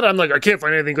like. Not that I'm like I can't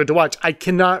find anything good to watch. I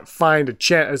cannot find a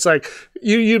channel. It's like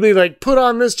you'd be like, put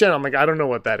on this channel. I'm like, I don't know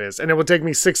what that is, and it will take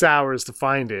me 6 hours to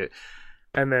find it,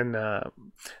 and then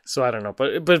so I don't know.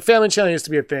 But Family Channel used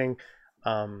to be a thing.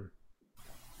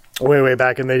 Way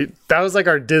back, and that was like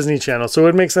our Disney Channel, so it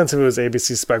would make sense if it was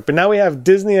ABC Spark. But now we have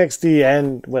Disney XD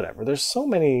and whatever. There's so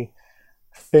many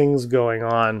things going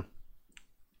on.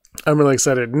 I'm really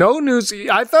excited. No news.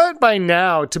 I thought by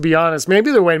now, to be honest,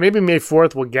 maybe they're waiting. Maybe May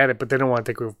 4th we'll get it, but they don't want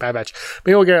to take over Bad Batch.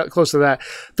 Maybe we'll get close to that.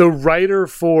 The writer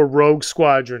for Rogue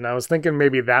Squadron, I was thinking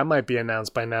maybe that might be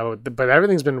announced by now, but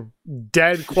everything's been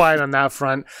dead quiet on that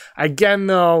front. Again,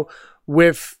 though,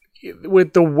 with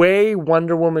the way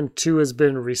Wonder Woman 2 has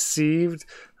been received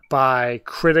by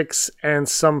critics and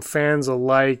some fans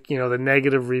alike, the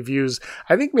negative reviews,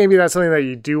 I think maybe that's something that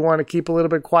you do want to keep a little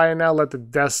bit quiet now, let the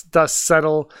dust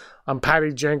settle on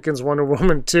Patty Jenkins' Wonder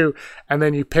Woman 2, and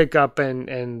then you pick up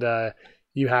and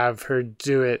you have her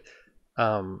do it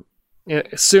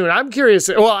soon. I'm curious.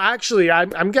 Well, actually,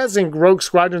 I'm guessing Rogue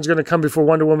Squadron is going to come before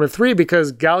Wonder Woman 3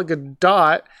 because Gal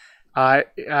Gadot, I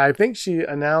think she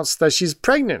announced that she's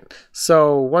pregnant.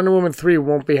 So Wonder Woman 3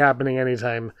 won't be happening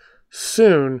anytime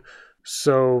soon.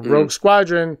 So Rogue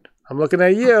Squadron, I'm looking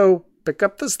at you. Pick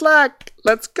up the slack.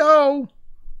 Let's go.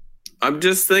 I'm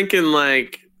just thinking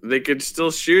like they could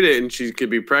still shoot it and she could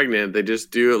be pregnant. They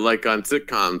just do it like on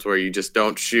sitcoms where you just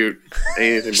don't shoot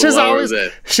anything below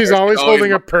it. She's always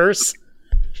holding a purse.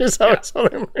 She's always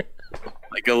holding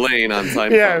like Elaine on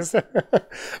Seinfeld. Yes.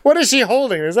 What is she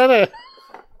holding? Is that a...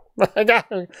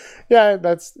 Yeah,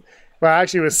 that's... Well,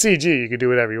 actually, with CG, you could do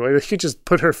whatever you want. You could just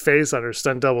put her face on her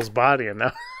stunt double's body, and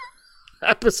now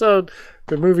the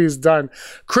movie's done.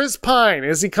 Chris Pine,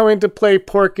 is he coming to play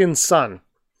Porkin's son?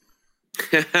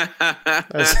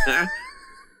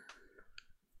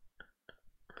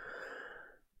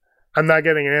 I'm not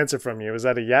getting an answer from you. Is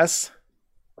that a yes?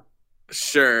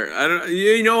 Sure. I don't.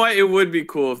 You know what? It would be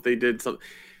cool if they did something.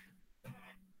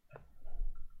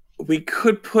 We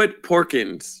could put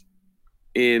Porkins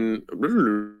in.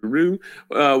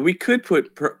 We could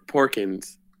put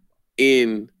Porkins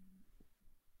in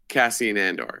Cassian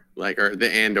Andor, or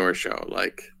the Andor show.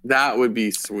 Like that would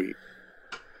be sweet.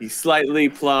 He's slightly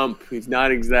plump. He's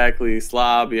not exactly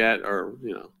slob yet, or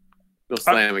no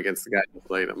slam against the guy who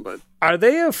played him. But are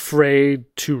they afraid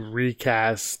to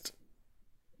recast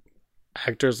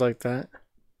actors like that?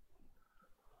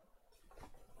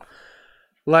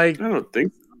 Like, I don't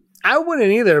think so. I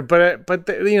wouldn't either, but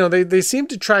they seem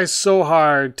to try so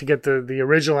hard to get the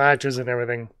original actors and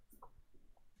everything,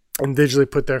 and digitally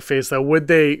put their face. That would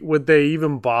they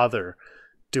even bother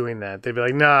doing that? They'd be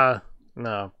like, nah,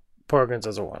 Porkins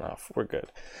as a one-off. We're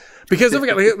good. Because if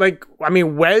we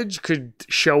Wedge could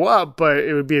show up, but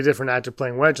it would be a different actor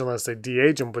playing Wedge unless they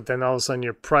de-age him. But then all of a sudden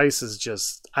your price is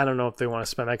just, I don't know if they want to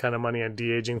spend that kind of money on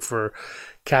de-aging for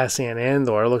Cassian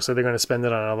Andor. It looks like they're going to spend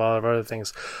it on a lot of other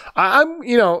things.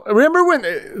 Remember when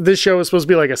this show was supposed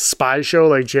to be like a spy show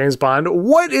like James Bond?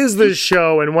 What is this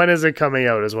show and when is it coming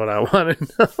out is what I want to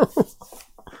know.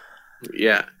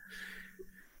 Yeah.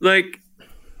 Like,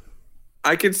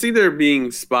 I could see there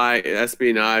being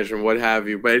espionage and what have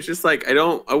you, but it's just like I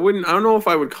don't know if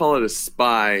I would call it a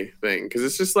spy thing, because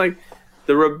it's just like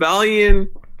the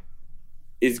rebellion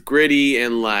is gritty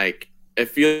and like it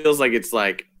feels like it's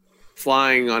like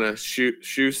flying on a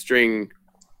shoestring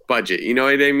budget. You know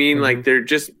what I mean?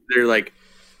 Mm-hmm. Like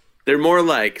they're more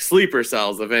like sleeper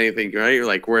cells, if anything, right?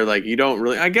 Like where like you don't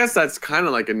really. I guess that's kind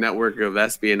of like a network of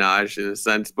espionage in a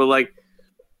sense, but like.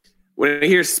 When I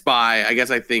hear spy, I guess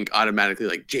I think automatically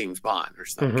like James Bond or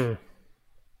something.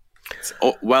 Mm-hmm. It's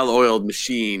a well-oiled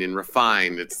machine and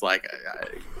refined. It's like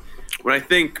when I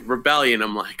think rebellion,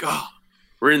 I'm like, oh,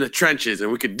 we're in the trenches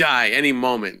and we could die any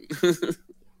moment.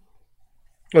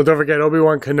 Well, don't forget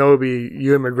Obi-Wan Kenobi.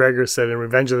 Ewan McGregor said in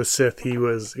Revenge of the Sith he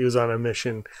was on a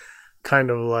mission, kind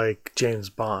of like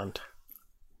James Bond.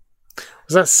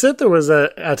 Was that Sith or was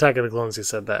that Attack of the Clones? He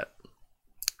said that.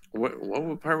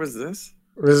 What part was this?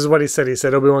 This is what he said. He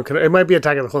said Obi-Wan Kenobi. It might be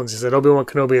Attack of the Clones. He said Obi-Wan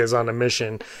Kenobi is on a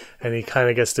mission, and he kind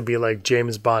of gets to be like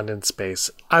James Bond in space.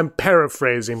 I'm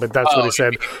paraphrasing, but that's what he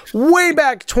said way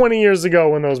back 20 years ago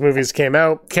when those movies came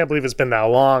out. Can't believe it's been that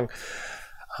long.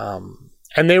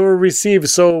 And they were received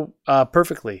so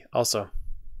perfectly also.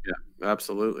 Yeah,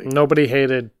 absolutely. Nobody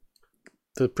hated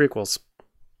the prequels.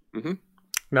 Mm-hmm.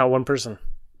 Not one person.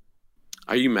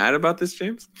 Are you mad about this,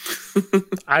 James?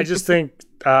 I just think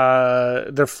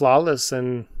they're flawless,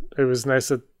 and it was nice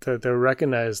that they're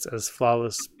recognized as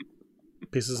flawless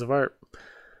pieces of art.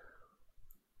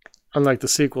 Unlike the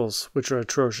sequels, which are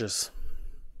atrocious.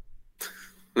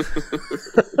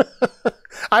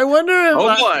 I wonder if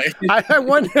I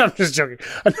wonder. I'm just joking.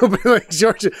 I know, but like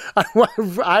George, I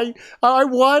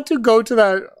want to go to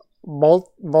that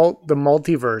the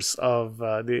multiverse of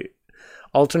the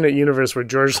alternate universe where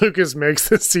George Lucas makes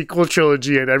the sequel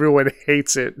trilogy and everyone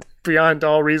hates it beyond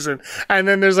all reason. And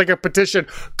then there's like a petition,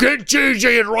 get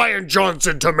JJ and Rian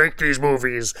Johnson to make these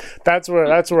movies. That's where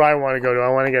I want to go to. I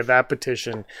want to get that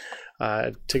petition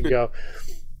to go.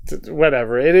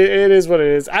 Whatever. It is what it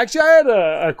is. Actually, I had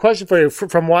a question for you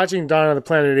from watching Dawn of the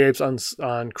Planet of the Apes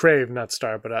on Crave, not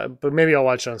Star, but maybe I'll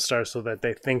watch it on Star so that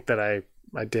they think that I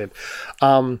did.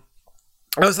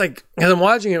 I was like, because I'm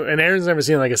watching it, and Aaron's never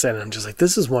seen it, like I said, and I'm just like,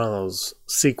 this is one of those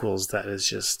sequels that is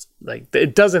just, like,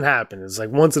 it doesn't happen. It's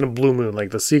like once in a blue moon,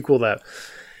 like the sequel that,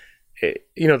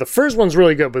 the first one's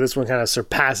really good, but this one kind of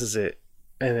surpasses it,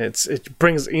 and it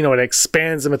brings, it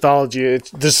expands the mythology.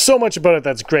 There's so much about it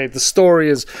that's great. The story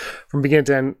is, from beginning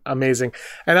to end, amazing.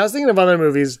 And I was thinking of other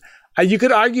movies. You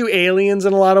could argue Aliens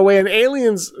in a lot of ways, and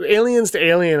Aliens to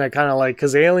Alien, I kind of like,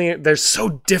 because Alien, they're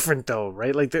so different though,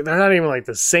 right? Like they're not even like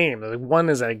the same. Like one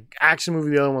is an action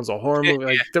movie, the other one's a horror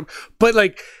movie.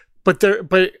 Like,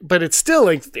 but it's still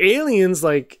like Aliens,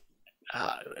 like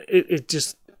it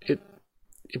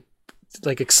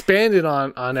like expanded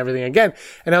on everything again.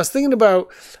 And I was thinking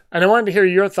about, and I wanted to hear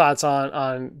your thoughts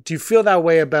on. Do you feel that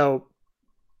way about,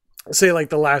 say, like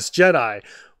The Last Jedi?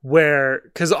 Where,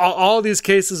 because all these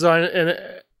cases are, and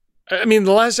I mean,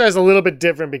 The Last Jedi is a little bit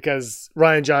different because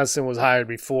Rian Johnson was hired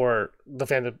before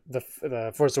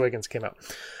the Force Awakens came out.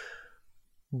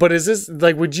 But is this,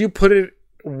 like, would you put it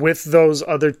with those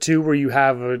other two where you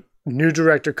have a new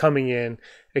director coming in,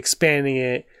 expanding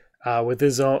it with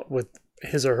his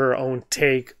or her own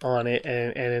take on it,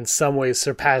 and in some ways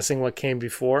surpassing what came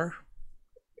before?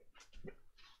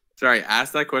 Sorry,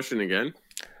 ask that question again.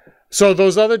 So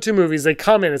those other two movies, they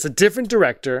come in, it's a different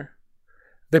director.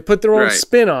 They put their own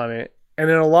spin on it, and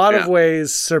in a lot of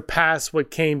ways surpass what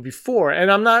came before.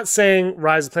 And I'm not saying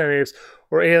Rise of the Planet of the Apes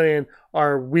or Alien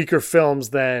are weaker films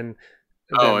than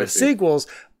the sequels,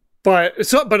 but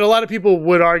a lot of people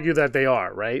would argue that they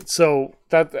are, right? So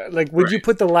that, like, would you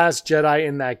put The Last Jedi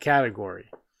in that category?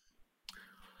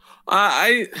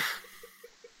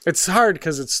 It's hard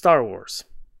because it's Star Wars.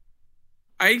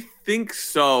 I think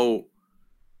so.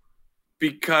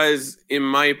 Because, in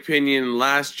my opinion,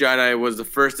 Last Jedi was the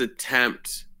first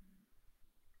attempt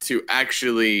to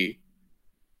actually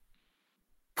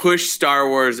push Star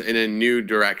Wars in a new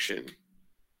direction.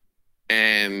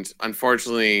 And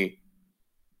unfortunately,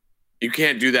 you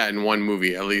can't do that in one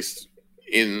movie, at least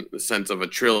in the sense of a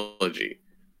trilogy.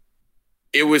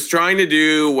 It was trying to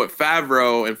do what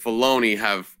Favreau and Filoni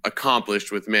have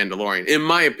accomplished with Mandalorian, in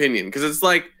my opinion. Because it's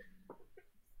like,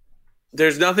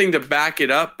 there's nothing to back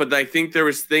it up, but I think there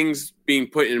was things being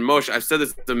put in motion. I've said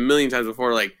this a million times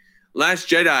before. Like Last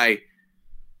Jedi,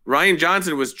 Rian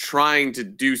Johnson was trying to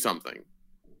do something,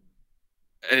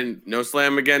 and no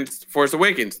slam against Force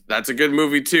Awakens. That's a good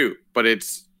movie too, but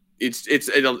it's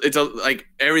like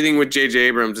everything with J.J.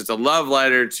 Abrams. It's a love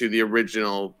letter to the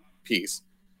original piece.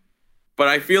 But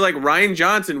I feel like Rian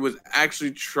Johnson was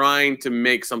actually trying to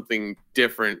make something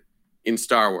different in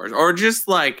Star Wars, or just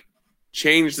like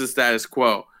change the status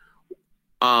quo.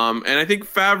 And I think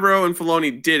Favreau and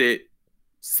Filoni did it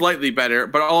slightly better,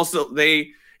 but also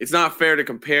it's not fair to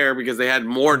compare because they had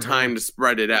more time to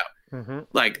spread it out. Mm-hmm.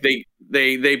 Like they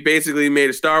basically made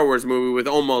a Star Wars movie with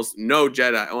almost no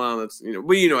Jedi. Well, that's,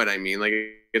 well, you know what I mean. Like,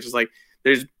 it's just like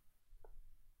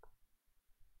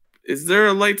is there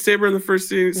a lightsaber in the first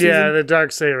season? Yeah, the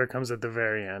dark saber comes at the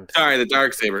very end. Sorry, the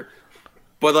dark saber.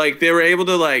 But like they were able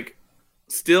to like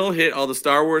still hit all the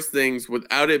Star Wars things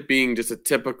without it being just a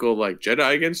typical like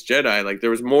Jedi against Jedi. Like there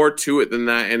was more to it than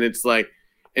that, and it's like,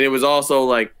 and it was also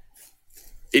like,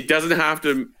 it doesn't have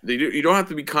to. You don't have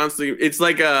to be constantly. It's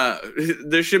like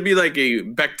there should be like a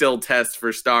Bechdel test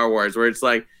for Star Wars where it's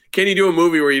like, can you do a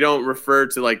movie where you don't refer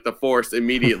to like the Force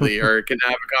immediately, or can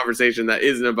have a conversation that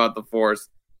isn't about the Force,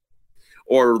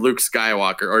 or Luke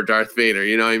Skywalker, or Darth Vader?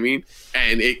 You know what I mean?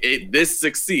 And this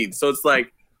succeeds. So it's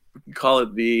like, call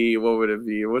it the, what would it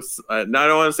be? What's I don't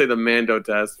want to say the Mando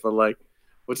test, but like,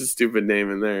 what's a stupid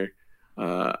name in there?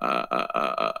 I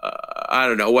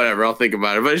don't know. Whatever. I'll think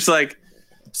about it. But it's like,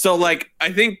 so like,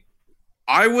 I think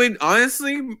I would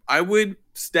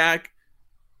stack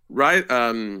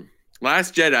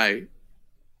Last Jedi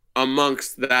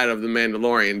amongst that of the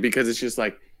Mandalorian, because it's just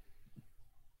like,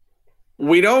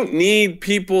 we don't need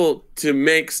people to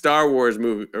make Star Wars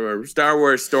movie or Star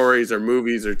Wars stories or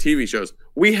movies or TV shows.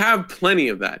 We have plenty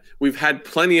of that. We've had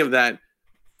plenty of that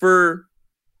for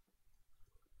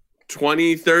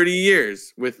 20, 30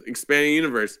 years with expanding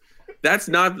universe. That's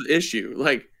not the issue.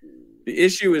 Like, the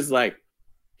issue is like,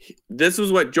 this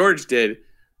was what George did.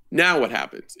 Now what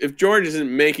happens? If George isn't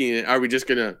making it, are we just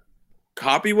going to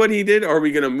copy what he did, or are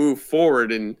we going to move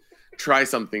forward and try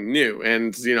something new?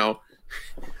 And,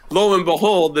 lo and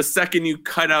behold, the second you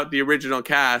cut out the original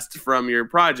cast from your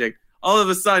project, all of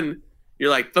a sudden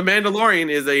you're like, The Mandalorian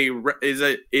is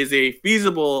a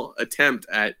feasible attempt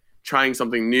at trying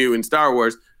something new in Star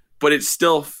Wars, but it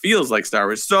still feels like Star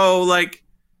Wars. So, like,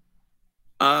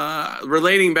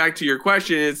 relating back to your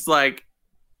question, it's like,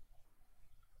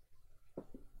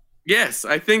 yes,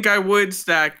 I think I would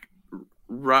stack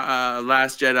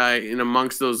Last Jedi in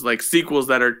amongst those like sequels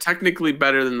that are technically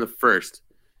better than the first.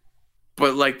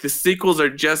 But like the sequels are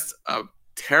just a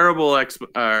terrible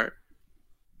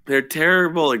they're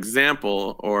terrible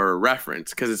example or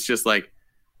reference, because it's just like,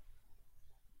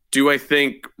 do I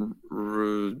think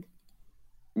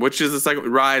which is the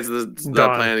second? Rise of the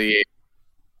Planet of the Apes.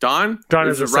 Dawn? Dawn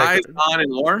is the Rise, second. Dawn,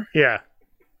 and Lore? Yeah.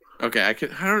 Okay, I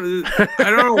don't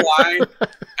know why.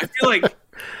 I feel like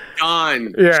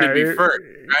Dawn should be first,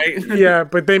 right? Yeah,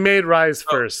 but they made Rise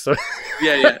first. So.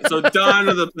 Yeah. So Dawn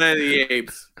of the Planet of the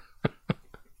Apes.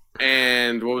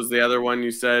 And what was the other one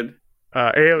you said?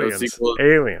 Aliens.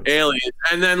 Aliens.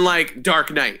 And then like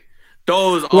Dark Knight.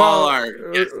 Those all are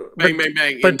bang, bang,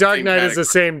 bang. But Dark Knight is the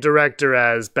same director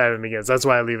as Batman Begins. That's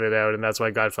why I leave it out, and that's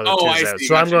why Godfather 2 is out.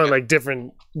 So I'm going like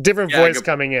different voice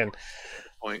coming in.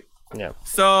 Point. Yeah.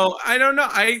 So I don't know.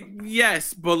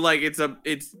 Yes, but like it's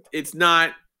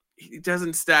not. It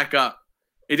doesn't stack up.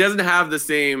 It doesn't have the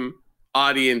same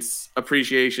audience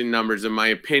appreciation numbers, in my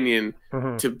opinion,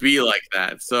 to be like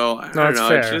that. So I don't know.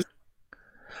 Fair.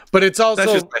 But it's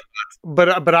also,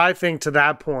 but I think to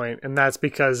that point, and that's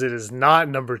because it is not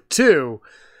number 2.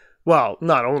 Well,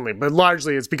 not only, but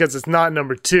largely it's because it's not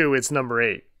number 2. It's number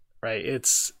 8, right? It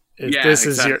is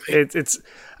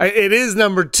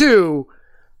number 2,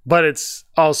 but it's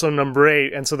also number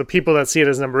 8, and so the people that see it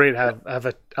as number 8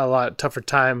 have a lot tougher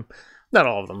time. Not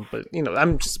all of them, but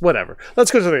I'm just whatever. Let's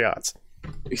go to the odds.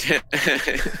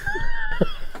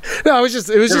 No, it was just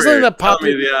something that popped.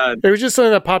 It was just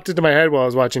something that popped into my head while I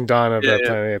was watching Dawn of Planet of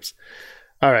the Apes.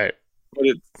 All right, but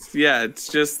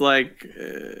it's just like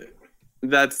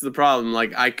that's the problem.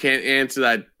 Like, I can't answer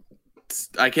that.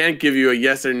 I can't give you a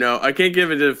yes or no. I can't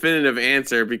give a definitive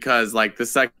answer, because like the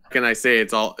second I say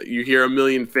it's all, you hear a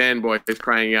million fanboys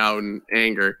crying out in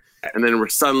anger, and then we're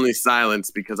suddenly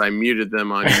silenced because I muted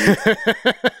them on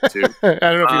YouTube. I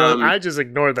don't know if you know. I just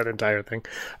ignored that entire thing.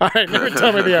 All right, never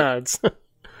tell me the odds.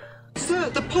 Sir,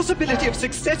 the possibility of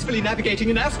successfully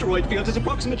navigating an asteroid field is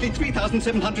approximately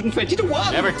 3,720 to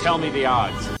 1. Never tell me the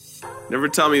odds. Never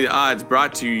tell me the odds,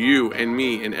 brought to you and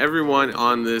me and everyone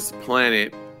on this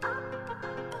planet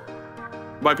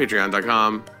by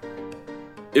Patreon.com.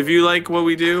 If you like what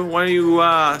we do, why don't you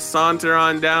saunter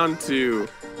on down to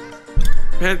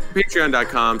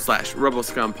Patreon.com/Rebel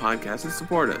Scum Podcast and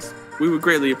support us. We would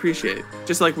greatly appreciate it.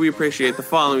 Just like we appreciate the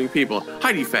following people: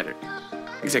 Heidi Fedder,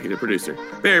 executive producer;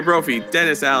 Barry Brophy,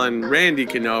 Dennis Allen, Randy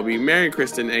Kenobi, Mary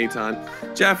Kristen Aton,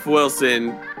 Jeff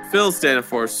Wilson, Phil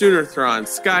Stanifor, Sooner Thrawn,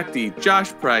 Scott D,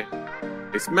 Josh Price,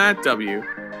 Matt W,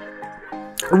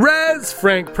 Rez,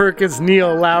 Frank Perkins,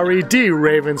 Neil Lowry, D.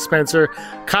 Raven Spencer,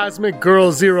 Cosmic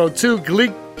Girl 02,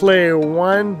 Gleek Player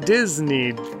 1,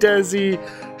 Disney, Desi,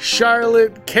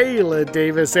 Charlotte, Kayla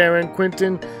Davis, Aaron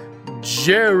Quinton,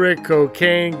 Jericho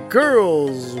Kane,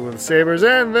 Girls with Sabers,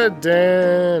 and the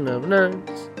Den of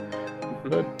Nerds.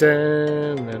 The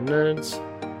Den of Nerds.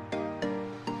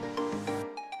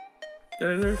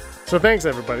 So thanks,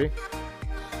 everybody.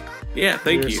 Yeah,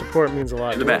 thank Your you. support means a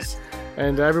lot. You're the to us. best.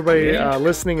 And everybody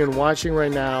listening and watching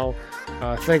right now,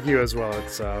 thank you as well.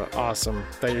 It's awesome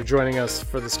that you're joining us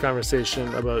for this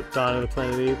conversation about Dawn of the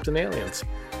Planet of the Apes and aliens.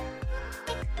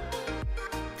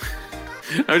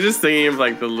 I was just thinking of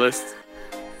like the list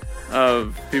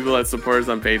of people that support us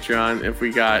on Patreon. If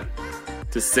we got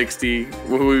to 60,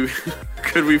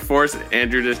 could we force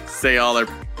Andrew to say all our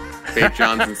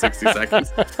Patreons in 60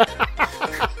 seconds?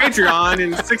 Patreon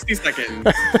in 60 seconds.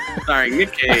 Starring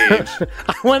Nick Cage.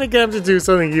 I want to get him to do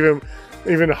something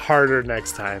even harder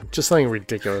next time. Just something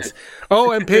ridiculous.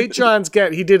 Oh, and Patrons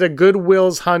he did a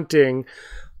Goodwill's Hunting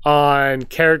on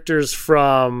characters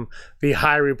from the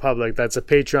High Republic. That's a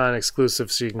Patreon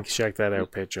exclusive, so you can check that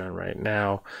out. Patreon right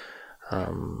now.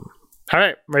 All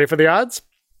right, ready for the odds?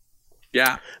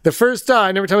 Yeah. The first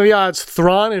never tell me the odds.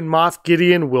 Thrawn and Moff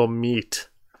Gideon will meet.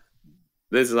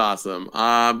 This is awesome.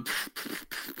 I'm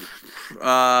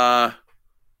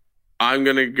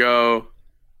gonna go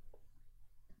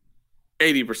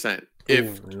 80%.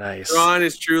 If nice. Thrawn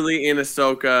is truly in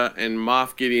Ahsoka and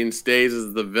Moff Gideon stays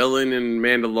as the villain in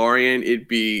Mandalorian, it'd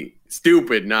be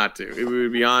stupid not to. It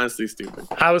would be honestly stupid.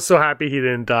 I was so happy he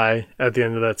didn't die at the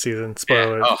end of that season.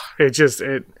 Spoiler. Yeah. Oh.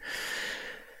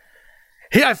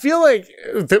 I feel like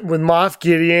that with Moff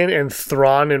Gideon and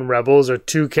Thrawn in Rebels are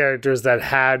two characters that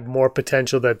had more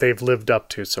potential that they've lived up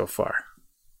to so far.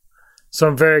 So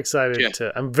I'm very excited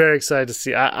to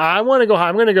see. I want to go high.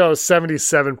 I'm going to go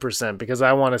 77% because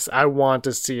I want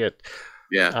to see it.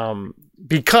 Yeah.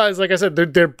 Because like I said,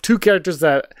 they're two characters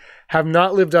that have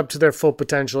not lived up to their full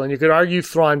potential, and you could argue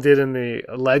Thrawn did in the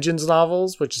Legends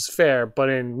novels, which is fair, but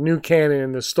in new canon,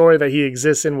 in the story that he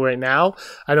exists in right now,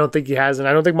 I don't think he has, and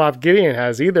I don't think Moff Gideon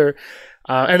has either.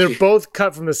 And they're both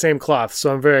cut from the same cloth,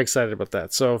 so I'm very excited about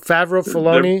that. So Favreau,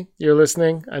 Filoni, you're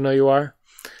listening. I know you are.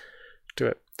 Do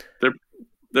it.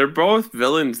 They're both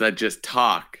villains that just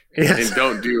talk Yes. and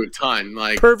don't do a ton.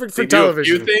 Like Perfect for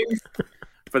television. Do a few things,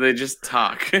 but they just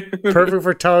talk. Perfect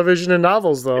for television and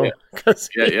novels, though, because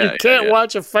you can't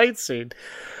watch a fight scene,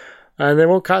 and they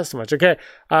won't cost too much. Okay,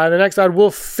 the next odd: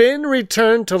 will Finn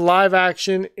return to live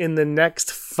action in the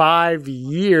next 5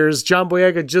 years? John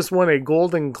Boyega just won a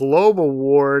Golden Globe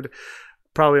Award,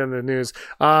 probably on the news.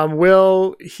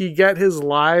 Will he get his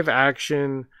live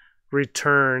action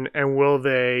return, and will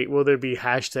there be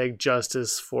hashtag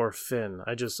justice for Finn?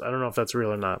 I don't know if that's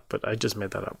real or not, but I just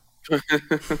made that up.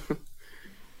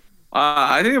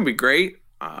 I think it'd be great,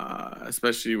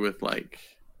 especially with like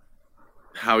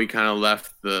how he kind of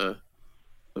left the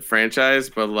franchise.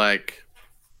 But like,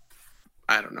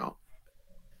 I don't know.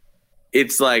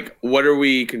 It's like, what are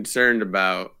we concerned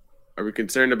about? Are we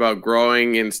concerned about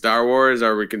growing in Star Wars?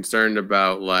 Are we concerned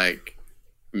about like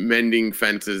mending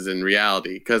fences in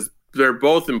reality? Because they're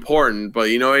both important, but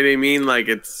you know what I mean? Like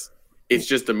it's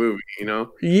just a movie, you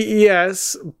know?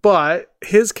 Yes, but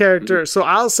his character... So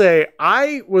I'll say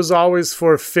I was always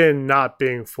for Finn not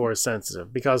being Force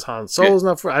sensitive because Han Solo's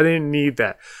not I didn't need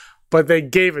that. But they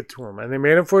gave it to him and they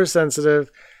made him Force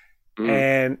sensitive.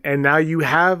 And now you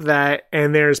have that,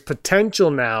 and there's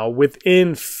potential now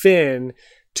within Finn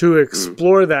to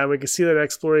explore that. We can see that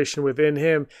exploration within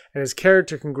him, and his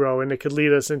character can grow, and it could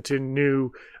lead us into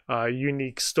new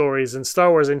unique stories in Star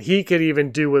Wars. And he could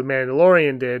even do what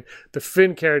Mandalorian did. The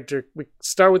Finn character, we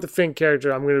start with the Finn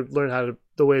character. I'm going to learn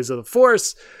the ways of the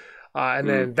Force. And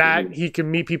then that he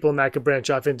can meet people, and that could branch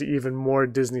off into even more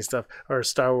Disney stuff or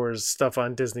Star Wars stuff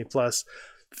on Disney Plus.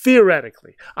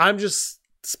 Theoretically, I'm just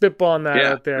spitballing that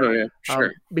out there. Oh, yeah,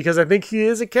 sure. Because I think he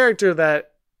is a character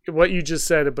that what you just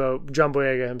said about John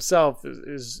Boyega himself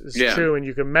is true, and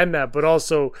you can mend that. But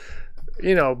also,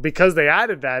 you know, because they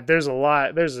added that, there's a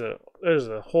lot. There's a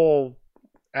whole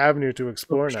avenue to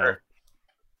explore now.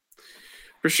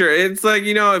 For sure, it's like,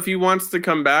 you know, if he wants to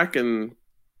come back and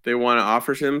they want to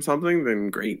offer him something,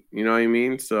 then great. You know what I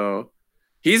mean? So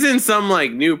He's in some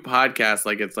like new podcast,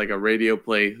 like it's like a radio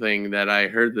play thing that I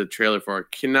heard the trailer for. I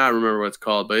cannot remember what it's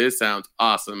called, but it sounds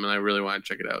awesome, and I really want to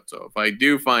check it out. So if I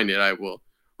do find it, I will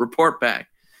report back.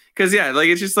 Because yeah, like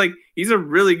it's just like he's a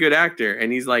really good actor,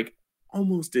 and he's like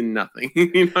almost in nothing.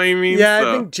 You know what I mean? Yeah, so,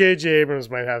 I think J.J.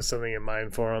 Abrams might have something in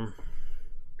mind for him.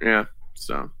 Yeah.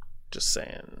 So just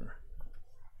saying.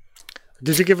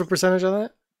 Did you give a percentage on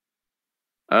that?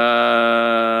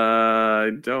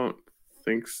 I don't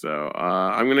think so.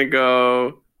 I'm gonna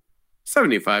go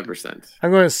 75%.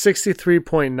 I'm going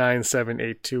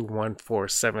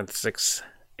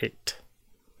 63.978214768.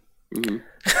 Mm-hmm.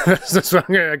 That's what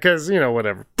I'm gonna, because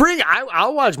whatever.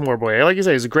 I'll watch more Boy. Like you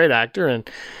say, he's a great actor, and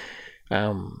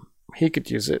he could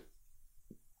use it.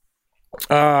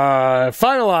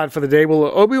 Final odd for the day: will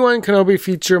Obi-Wan Kenobi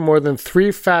feature more than 3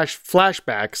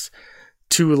 flashbacks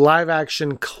to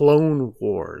live-action Clone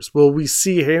Wars? Will we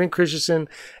see Hayden Christensen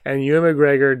and Ewan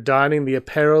McGregor donning the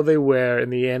apparel they wear in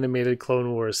the animated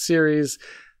Clone Wars series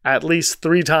at least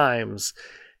 3 times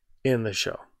in the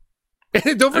show?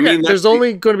 And don't forget, there's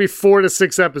only going to be 4 to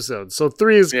 6 episodes, so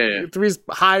 3 is 3 is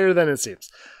higher than it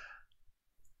seems.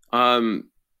 I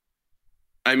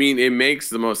mean, it makes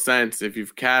the most sense if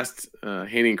you've cast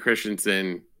Hayden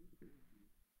Christensen.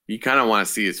 You kind of want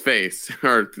to see his face,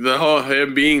 or the whole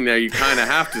him being there. You kind of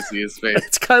have to see his face.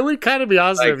 It would kind of be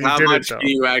awesome like, if you how did much it, though. can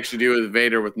you actually do with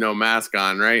Vader with no mask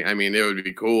on, right? I mean, it would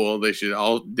be cool. They should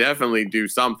all definitely do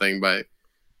something, but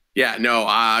yeah, no,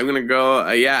 I'm gonna go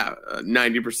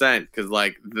 90% because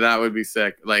like that would be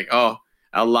sick. Like, a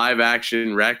live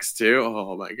action Rex too.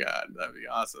 Oh my god, that'd be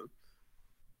awesome.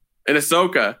 And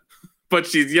Ahsoka, but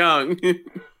she's young.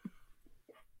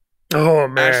 Oh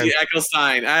man, Ashley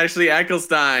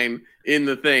Ecclestein in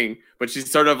the thing, but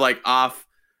she's sort of like off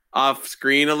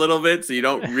screen a little bit, so you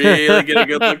don't really get a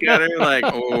good look at her. Like,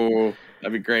 oh,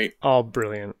 that'd be great. Oh,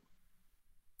 brilliant.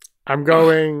 I'm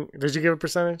going. Did you give a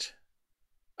percentage?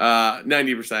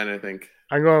 90%, I think.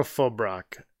 I'm going full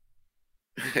Brock.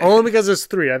 Only because there's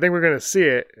 3. I think we're gonna see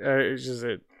it. It's just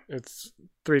it's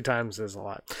 3 times is a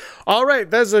lot. All right,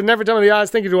 that's a Never Done with the Odds.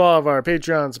 Thank you to all of our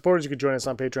Patreon supporters. You can join us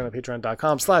on Patreon at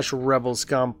patreon.com/Rebel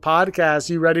Scum Podcast.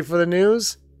 You ready for the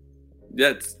news?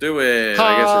 Let's do it.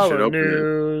 I guess I should open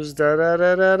news. Da, da,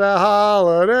 da, da, da,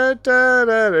 holla, da, da,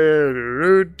 da,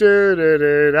 da, da, da,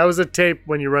 da. That was a tape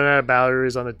when you run out of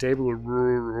batteries on the tape.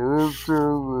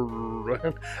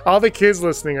 All the kids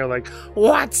listening are like,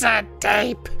 what's a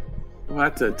tape?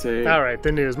 What's a tape? All right,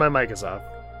 the news. My mic is off.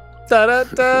 Da, da,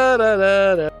 da, da,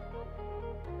 da, da.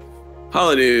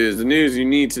 Holla News, the news you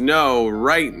need to know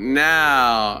right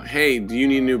now. Hey, do you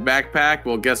need a new backpack?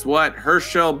 Well, guess what?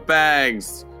 Herschel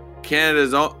Bags,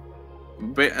 Canada's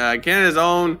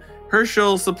own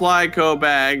Herschel Supply Co.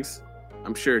 bags.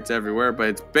 I'm sure it's everywhere, but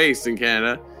it's based in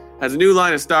Canada. Has a new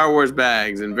line of Star Wars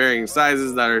bags in varying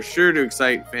sizes that are sure to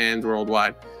excite fans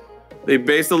worldwide. They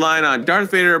based the line on Darth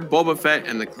Vader, Boba Fett,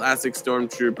 and the classic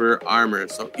Stormtrooper armor,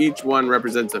 so each one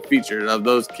represents a feature of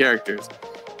those characters.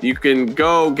 You can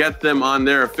go get them on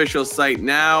their official site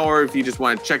now, or if you just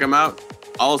want to check them out,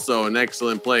 also an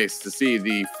excellent place to see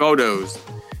the photos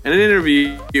and an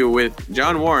interview with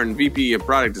John Warren, VP of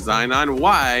Product Design, on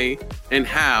why and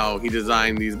how he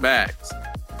designed these bags.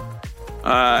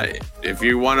 If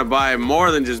you want to buy more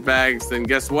than just bags, then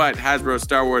guess what? Hasbro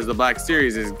Star Wars The Black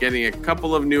Series is getting a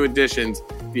couple of new additions.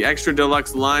 The extra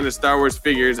deluxe line of Star Wars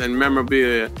figures and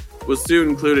memorabilia will soon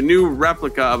include a new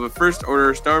replica of a First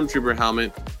Order Stormtrooper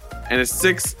helmet and a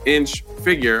 6-inch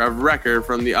figure of Wrecker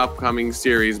from the upcoming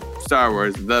series Star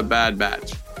Wars The Bad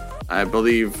Batch. I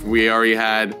believe we already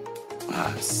had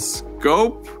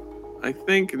Scope, I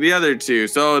think, the other 2.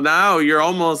 So now you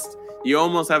almost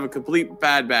have a complete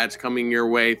Bad Batch coming your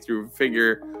way through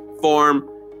figure form.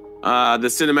 The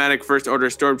cinematic First Order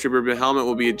Stormtrooper helmet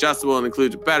will be adjustable and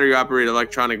includes battery-operated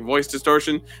electronic voice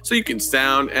distortion, so you can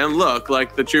sound and look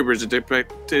like the troopers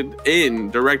depicted in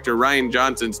director Rian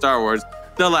Johnson's Star Wars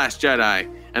The Last Jedi.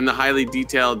 And the highly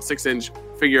detailed 6-inch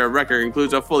figure of Wrecker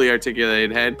includes a fully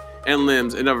articulated head and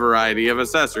limbs and a variety of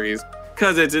accessories,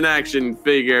 because it's an action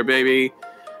figure, baby.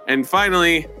 And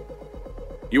finally,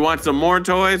 you want some more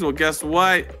toys? Well, guess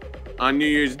what? On New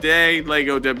Year's Day,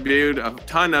 LEGO debuted a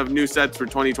ton of new sets for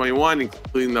 2021,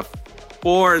 including the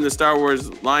 4 in the Star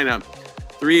Wars lineup.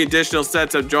 3 additional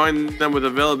sets have joined them with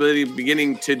availability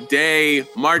beginning today,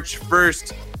 March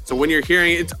 1st. So when you're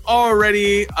hearing it, it's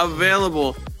already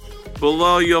available.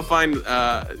 Below, you'll find,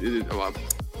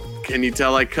 can you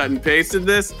tell I cut and pasted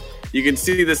this? You can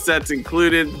see the sets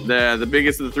included. The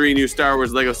biggest of the 3 new Star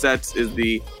Wars LEGO sets is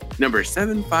the number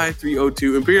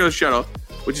 75302 Imperial Shuttle,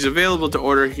 which is available to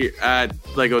order here at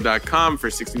lego.com for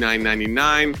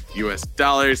 $69.99 US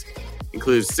dollars.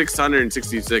 includes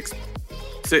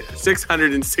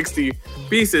 660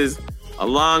 pieces,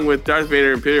 along with Darth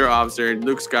Vader, Imperial Officer, and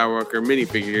Luke Skywalker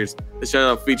minifigures. The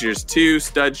shuttle features 2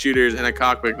 stud shooters and a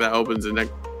cockpit that opens to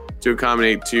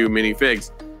accommodate 2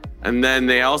 minifigs. And then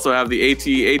they also have the AT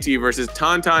versus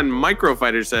Tauntaun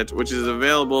Microfighter set, which is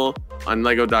available on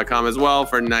Lego.com as well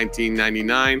for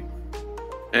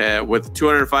 $19.99. With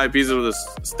 205 pieces with a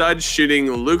stud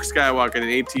shooting Luke Skywalker and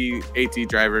an AT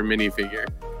driver minifigure.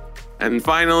 And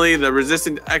finally, the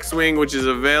Resistance X-Wing, which is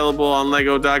available on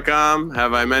Lego.com.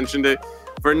 Have I mentioned it?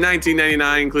 For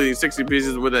 $19.99, including 60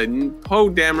 pieces with a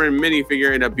Poe Dameron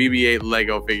minifigure and a BB-8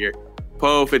 Lego figure.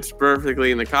 Poe fits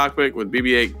perfectly in the cockpit, with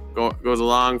BB-8 goes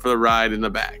along for the ride in the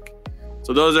back.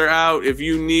 So those are out. If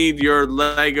you need your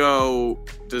Lego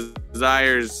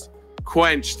desires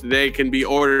quenched, they can be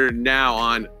ordered now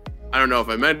on, I don't know if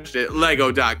I mentioned it,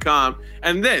 Lego.com.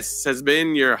 And this has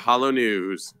been your Holo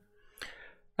News.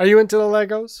 Are you into the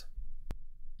Legos?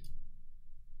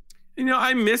 You know,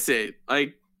 I miss it.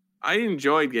 Like, I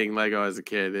enjoyed getting Lego as a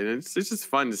kid, and it's just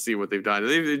fun to see what they've done.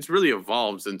 It's really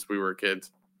evolved since we were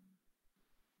kids.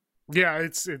 Yeah,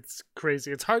 it's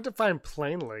crazy. It's hard to find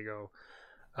plain Lego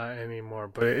anymore,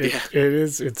 but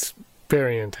it's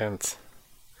very intense.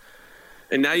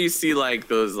 And now you see like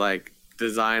those like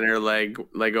designer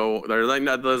Lego. They're like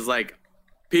not those like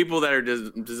people that are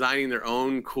designing their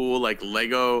own cool like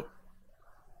Lego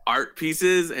art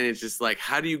pieces, and it's just like,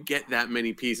 how do you get that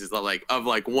many pieces of like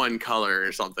one color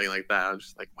or something like that? I'm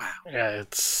just like, wow. Yeah,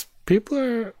 it's people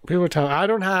are telling. I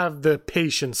don't have the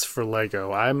patience for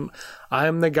Lego. I'm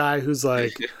the guy who's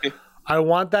like, I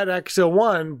want that Ecto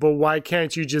 1, but why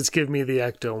can't you just give me the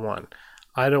Ecto 1?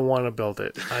 I don't want to build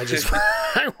it. I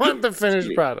want the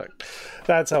finished product.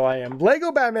 That's how I am.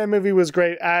 Lego Batman movie was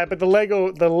great, but the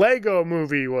Lego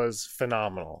movie was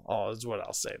phenomenal. Oh, is what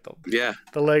I'll say.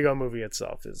 The Lego movie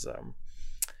itself is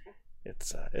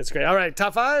it's great. All right,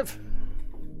 top 5.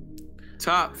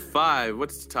 Top 5.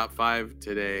 What's the top 5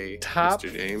 today,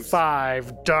 Mr. James?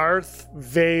 5 Darth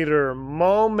Vader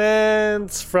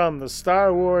moments from the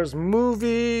Star Wars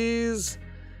movies.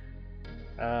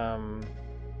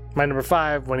 My number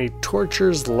 5, when he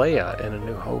tortures Leia in A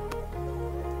New Hope.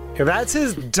 Yeah, that's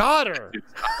his daughter.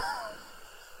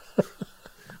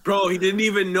 Bro, he didn't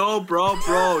even know, bro.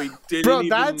 He didn't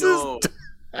even know.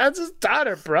 That's his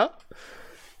daughter, bro.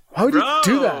 Why would you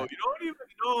do that? You don't even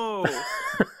know.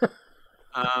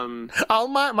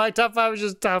 My top 5 is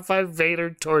just top 5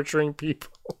 Vader torturing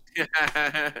people.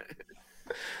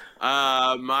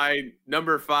 My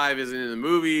number 5 isn't in the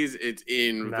movies. It's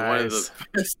in one of the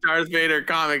best Darth Vader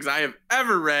comics I have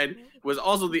ever read. It was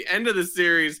also the end of the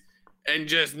series, and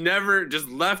just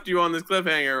left you on this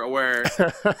cliffhanger where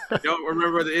you don't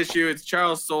remember the issue. It's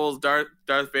Charles Soule's Darth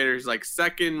Vader's like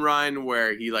second run,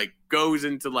 where he like goes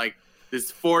into like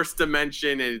this fourth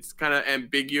dimension, and it's kind of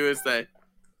ambiguous that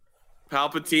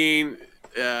Palpatine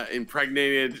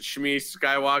impregnated Shmi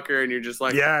Skywalker, and you're just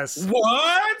like, yes,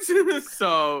 what?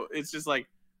 So it's just like,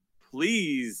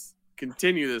 please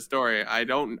continue the story.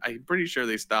 I'm pretty sure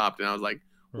they stopped, and I was like,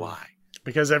 why?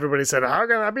 Because everybody said, how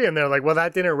can I be in there? Like, well,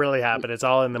 that didn't really happen. It's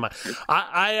all in the mind.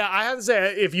 I have to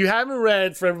say, if you haven't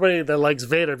read, for everybody that likes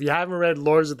Vader, if you haven't read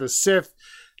Lords of the Sith,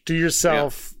 do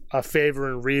yourself a favor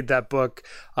and read that book.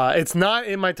 It's not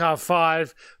in my top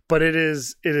 5, but it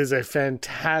is a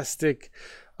fantastic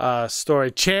story.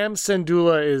 Cham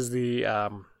Syndulla is the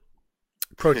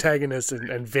protagonist,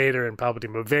 and Vader and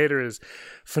Palpatine. But Vader is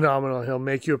phenomenal. He'll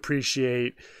make you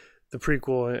appreciate the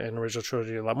prequel and original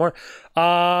trilogy a lot more.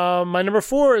 My number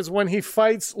 4 is when he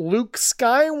fights Luke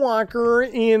Skywalker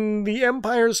in The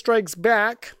Empire Strikes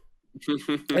Back,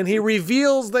 and he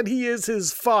reveals that he is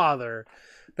his father.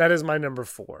 That is my number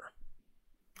 4.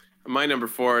 My number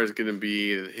 4 is going to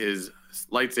be his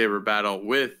lightsaber battle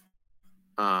with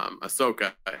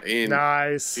Ahsoka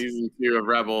in season 2 of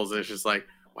Rebels. And it's just like,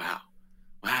 wow.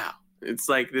 It's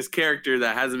like this character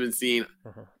that hasn't been seen.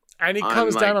 And he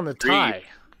comes down on the tie.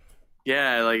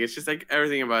 Yeah, like it's just like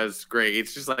everything about it is great.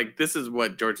 It's just like, this is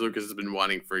what George Lucas has been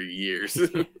wanting for years.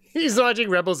 He's watching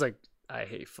Rebels like, I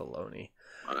hate Filoni.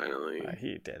 Finally.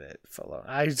 He did it,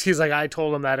 Filoni. He's like, I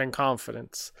told him that in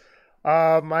confidence.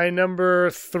 My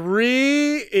number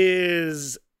 3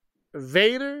 is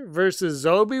Vader versus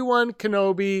Obi-Wan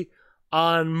Kenobi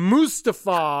on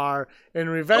Mustafar in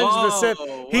Revenge of the Sith.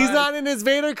 He's not in his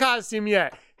Vader costume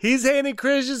yet. He's Hayden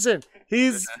Christensen.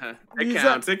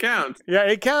 It counts. Yeah,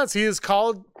 it counts. He is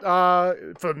called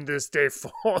from this day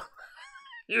forward.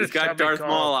 He's got Darth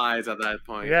Maul eyes at that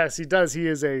point. Yes, he does. He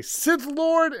is a Sith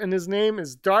Lord, and his name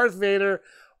is Darth Vader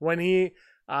when he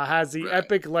has the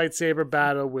epic lightsaber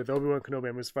battle with Obi-Wan Kenobi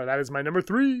and Mustafar. That is my number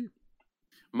 3.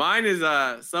 Mine is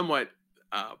somewhat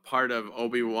part of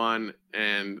Obi-Wan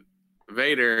and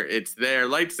Vader. It's their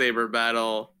lightsaber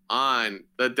battle on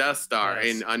the Death Star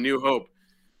in A New Hope.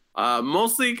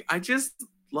 Mostly, I just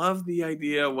love the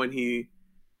idea when he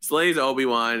slays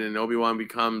Obi-Wan and Obi-Wan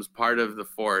becomes part of the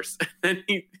Force. And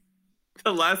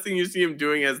the last thing you see him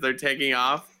doing as they're taking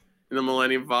off in the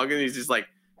Millennium Falcon, he's just like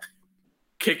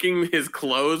kicking his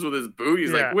clothes with his boot.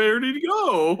 He's like, where did he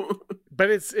go? But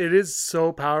it is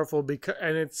so powerful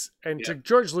because to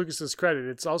George Lucas's credit,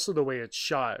 it's also the way it's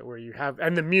shot, where you have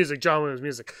and the music, John Williams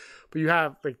music, but you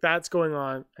have like that's going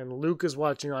on and Luke is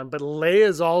watching on, but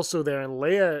Leia's also there and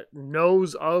Leia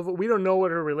knows of. We don't know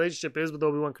what her relationship is with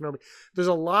Obi-Wan Kenobi. There's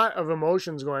a lot of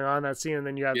emotions going on in that scene, and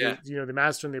then you have the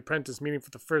Master and the Apprentice meeting for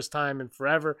the first time in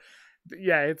forever.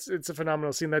 Yeah, it's a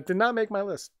phenomenal scene that did not make my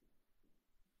list.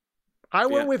 I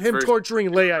went with him torturing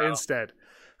Leia instead.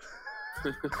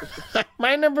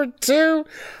 My number 2,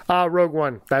 Rogue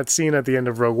One. That scene at the end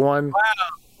of Rogue One. Wow,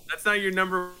 that's not your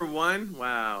number 1?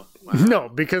 Wow. No,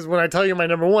 because when I tell you my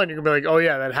number 1, you're going to be like, oh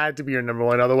yeah, that had to be your number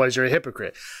 1. Otherwise, you're a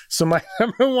hypocrite. So my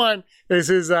number 1 is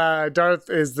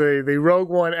the Rogue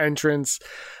One entrance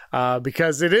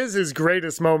because it is his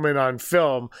greatest moment on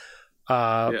film.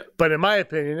 But in my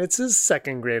opinion, it's his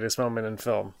second greatest moment in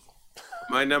film.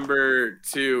 My number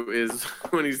 2 is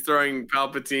when he's throwing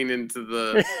Palpatine into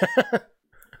the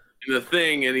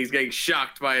thing and he's getting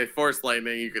shocked by Force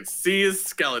lightning. You could see his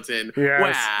skeleton. Yes.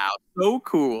 Wow, so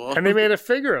cool. And they made a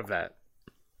figure of that.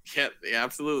 Yeah, they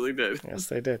absolutely did. Yes,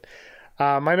 they did.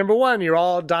 My number 1, you're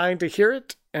all dying to hear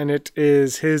it, and it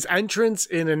is his entrance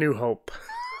in A New Hope.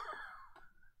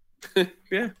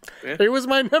 Yeah. It was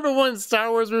my number 1 Star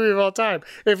Wars movie of all time.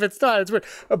 If it's not, it's weird.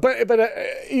 But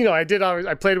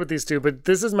I played with these two, but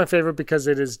this is my favorite because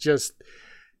it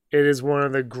is one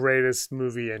of the greatest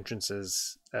movie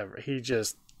entrances ever. He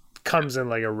just comes in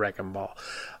like a wrecking ball,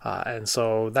 and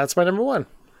so that's my number 1.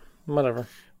 Whatever.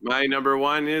 My number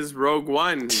 1 is Rogue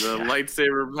One, the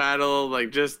lightsaber battle, like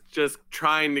just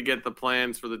trying to get the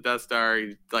plans for the Death Star.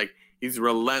 He's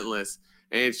relentless,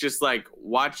 and it's just like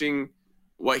watching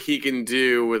what he can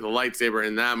do with a lightsaber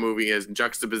in that movie is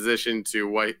juxtaposition to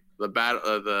what the battle,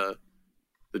 the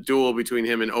duel between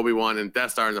him and Obi-Wan and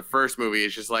Death Star in the first movie.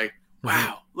 It's just like,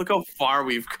 wow, look how far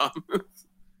we've come.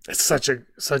 It's such a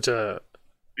good.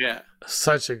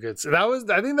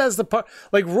 I think that's the part.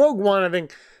 Like Rogue One, I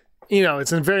think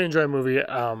it's a very enjoyable movie.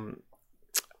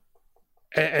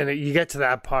 And you get to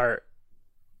that part,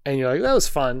 and you're like, that was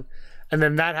fun, and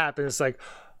then that happens. It's like,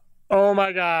 oh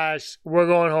my gosh, we're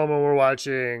going home and we're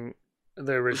watching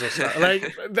the original stuff.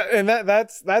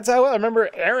 That's how I remember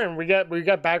Erin. We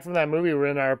got back from that movie. We were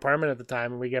in our apartment at the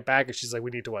time, and we get back, and she's like,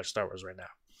 "We need to watch Star Wars right now."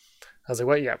 I was like,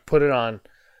 "What? Yeah, put it on.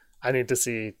 I need to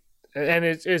see." And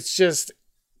it's just,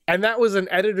 and that was an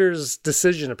editor's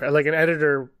decision. Like an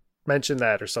editor mentioned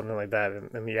that or something like that,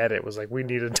 and the edit was like, "We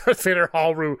need a Darth Vader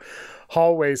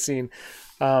hallway scene."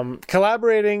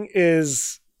 Collaborating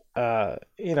is.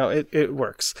 It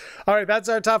works. All right, that's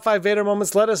our top 5 Vader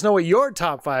moments. Let us know what your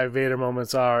top 5 Vader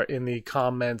moments are in the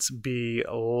comments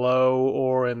below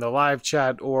or in the live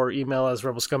chat, or email us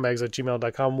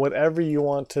rebelscumbags@gmail.com. Whatever you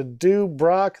want to do.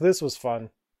 Brock, this was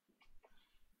fun.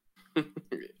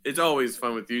 It's always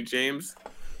fun with you, James.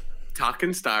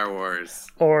 Talking Star Wars.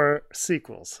 Or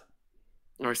sequels.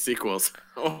 Or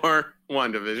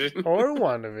WandaVision.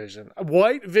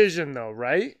 White Vision, though,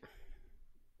 right?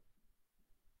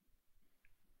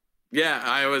 Yeah,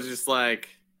 I was just like,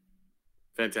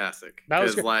 fantastic.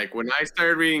 Because like when I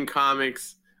started reading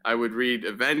comics, I would read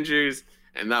Avengers,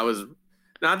 and that was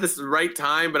not the right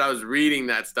time, but I was reading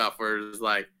that stuff where it was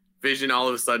like Vision all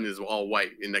of a sudden is all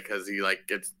white, and because he like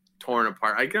gets torn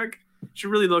apart. I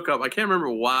should really look up. I can't remember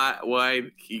why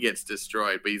he gets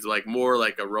destroyed, but he's like more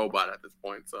like a robot at this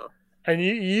point. So. And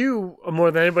you more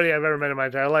than anybody I've ever met in my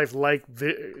entire life,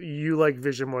 you like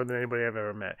Vision more than anybody I've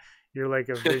ever met. You're like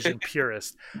a Vision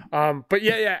purist. But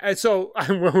yeah. And so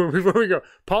before we go,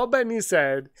 Paul Bettany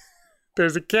said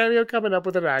there's a cameo coming up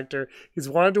with an actor he's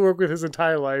wanted to work with his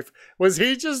entire life. Was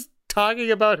he just talking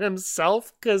about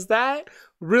himself? Because that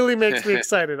really makes me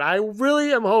excited. I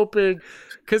really am hoping,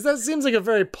 because that seems like a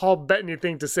very Paul Bettany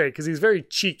thing to say, because he's very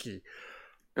cheeky.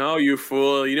 Oh, you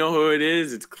fool. You know who it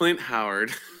is? It's Clint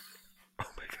Howard.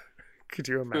 Could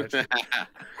you imagine?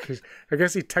 I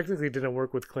guess he technically didn't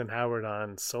work with Clint Howard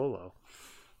on Solo.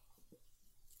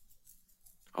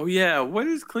 Oh, yeah. What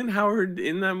is Clint Howard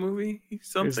in that movie? He's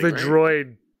something, it's the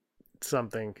droid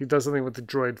something. He does something with the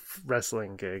droid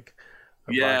wrestling gig.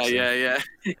 Yeah. He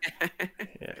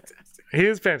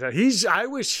is fantastic. I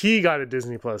wish he got a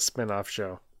Disney Plus spinoff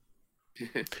show.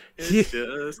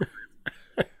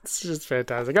 It's just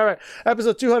fantastic. All right,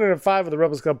 episode 205 of the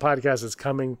Rebels Club podcast is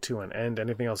coming to an end.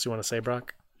 Anything else you want to say,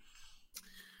 Brock?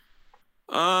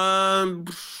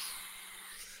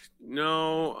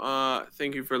 No.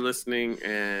 Thank you for listening,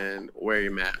 and wear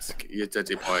your mask, you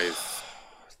dirty boys.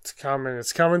 It's coming.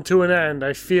 It's coming to an end.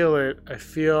 I feel it. I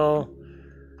feel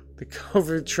the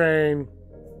COVID train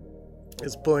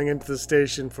is pulling into the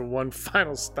station for one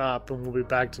final stop, and we'll be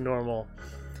back to normal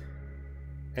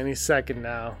any second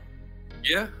now.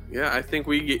 Yeah. I think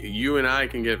you and I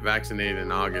can get vaccinated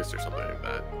in August or something like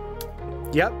that.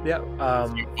 Yep.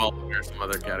 You fall under some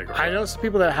other category. I know some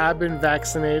people that have been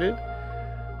vaccinated.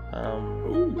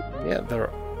 Yeah, they're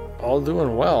all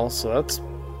doing well, so that's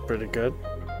pretty good.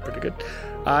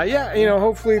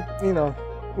 Hopefully,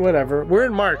 whatever. We're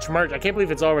in March. I can't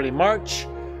believe it's already March.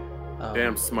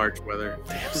 Damn smart weather.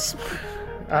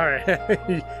 All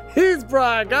right. He's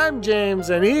Brock, I'm James,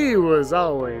 and he was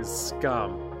always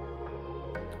scum.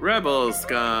 Rebel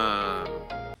scum.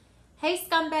 Hey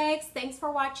scumbags, thanks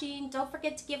for watching. Don't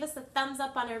forget to give us a thumbs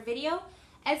up on our video.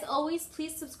 As always,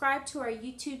 please subscribe to our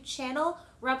YouTube channel,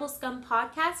 Rebel Scum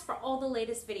Podcast, for all the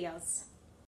latest videos.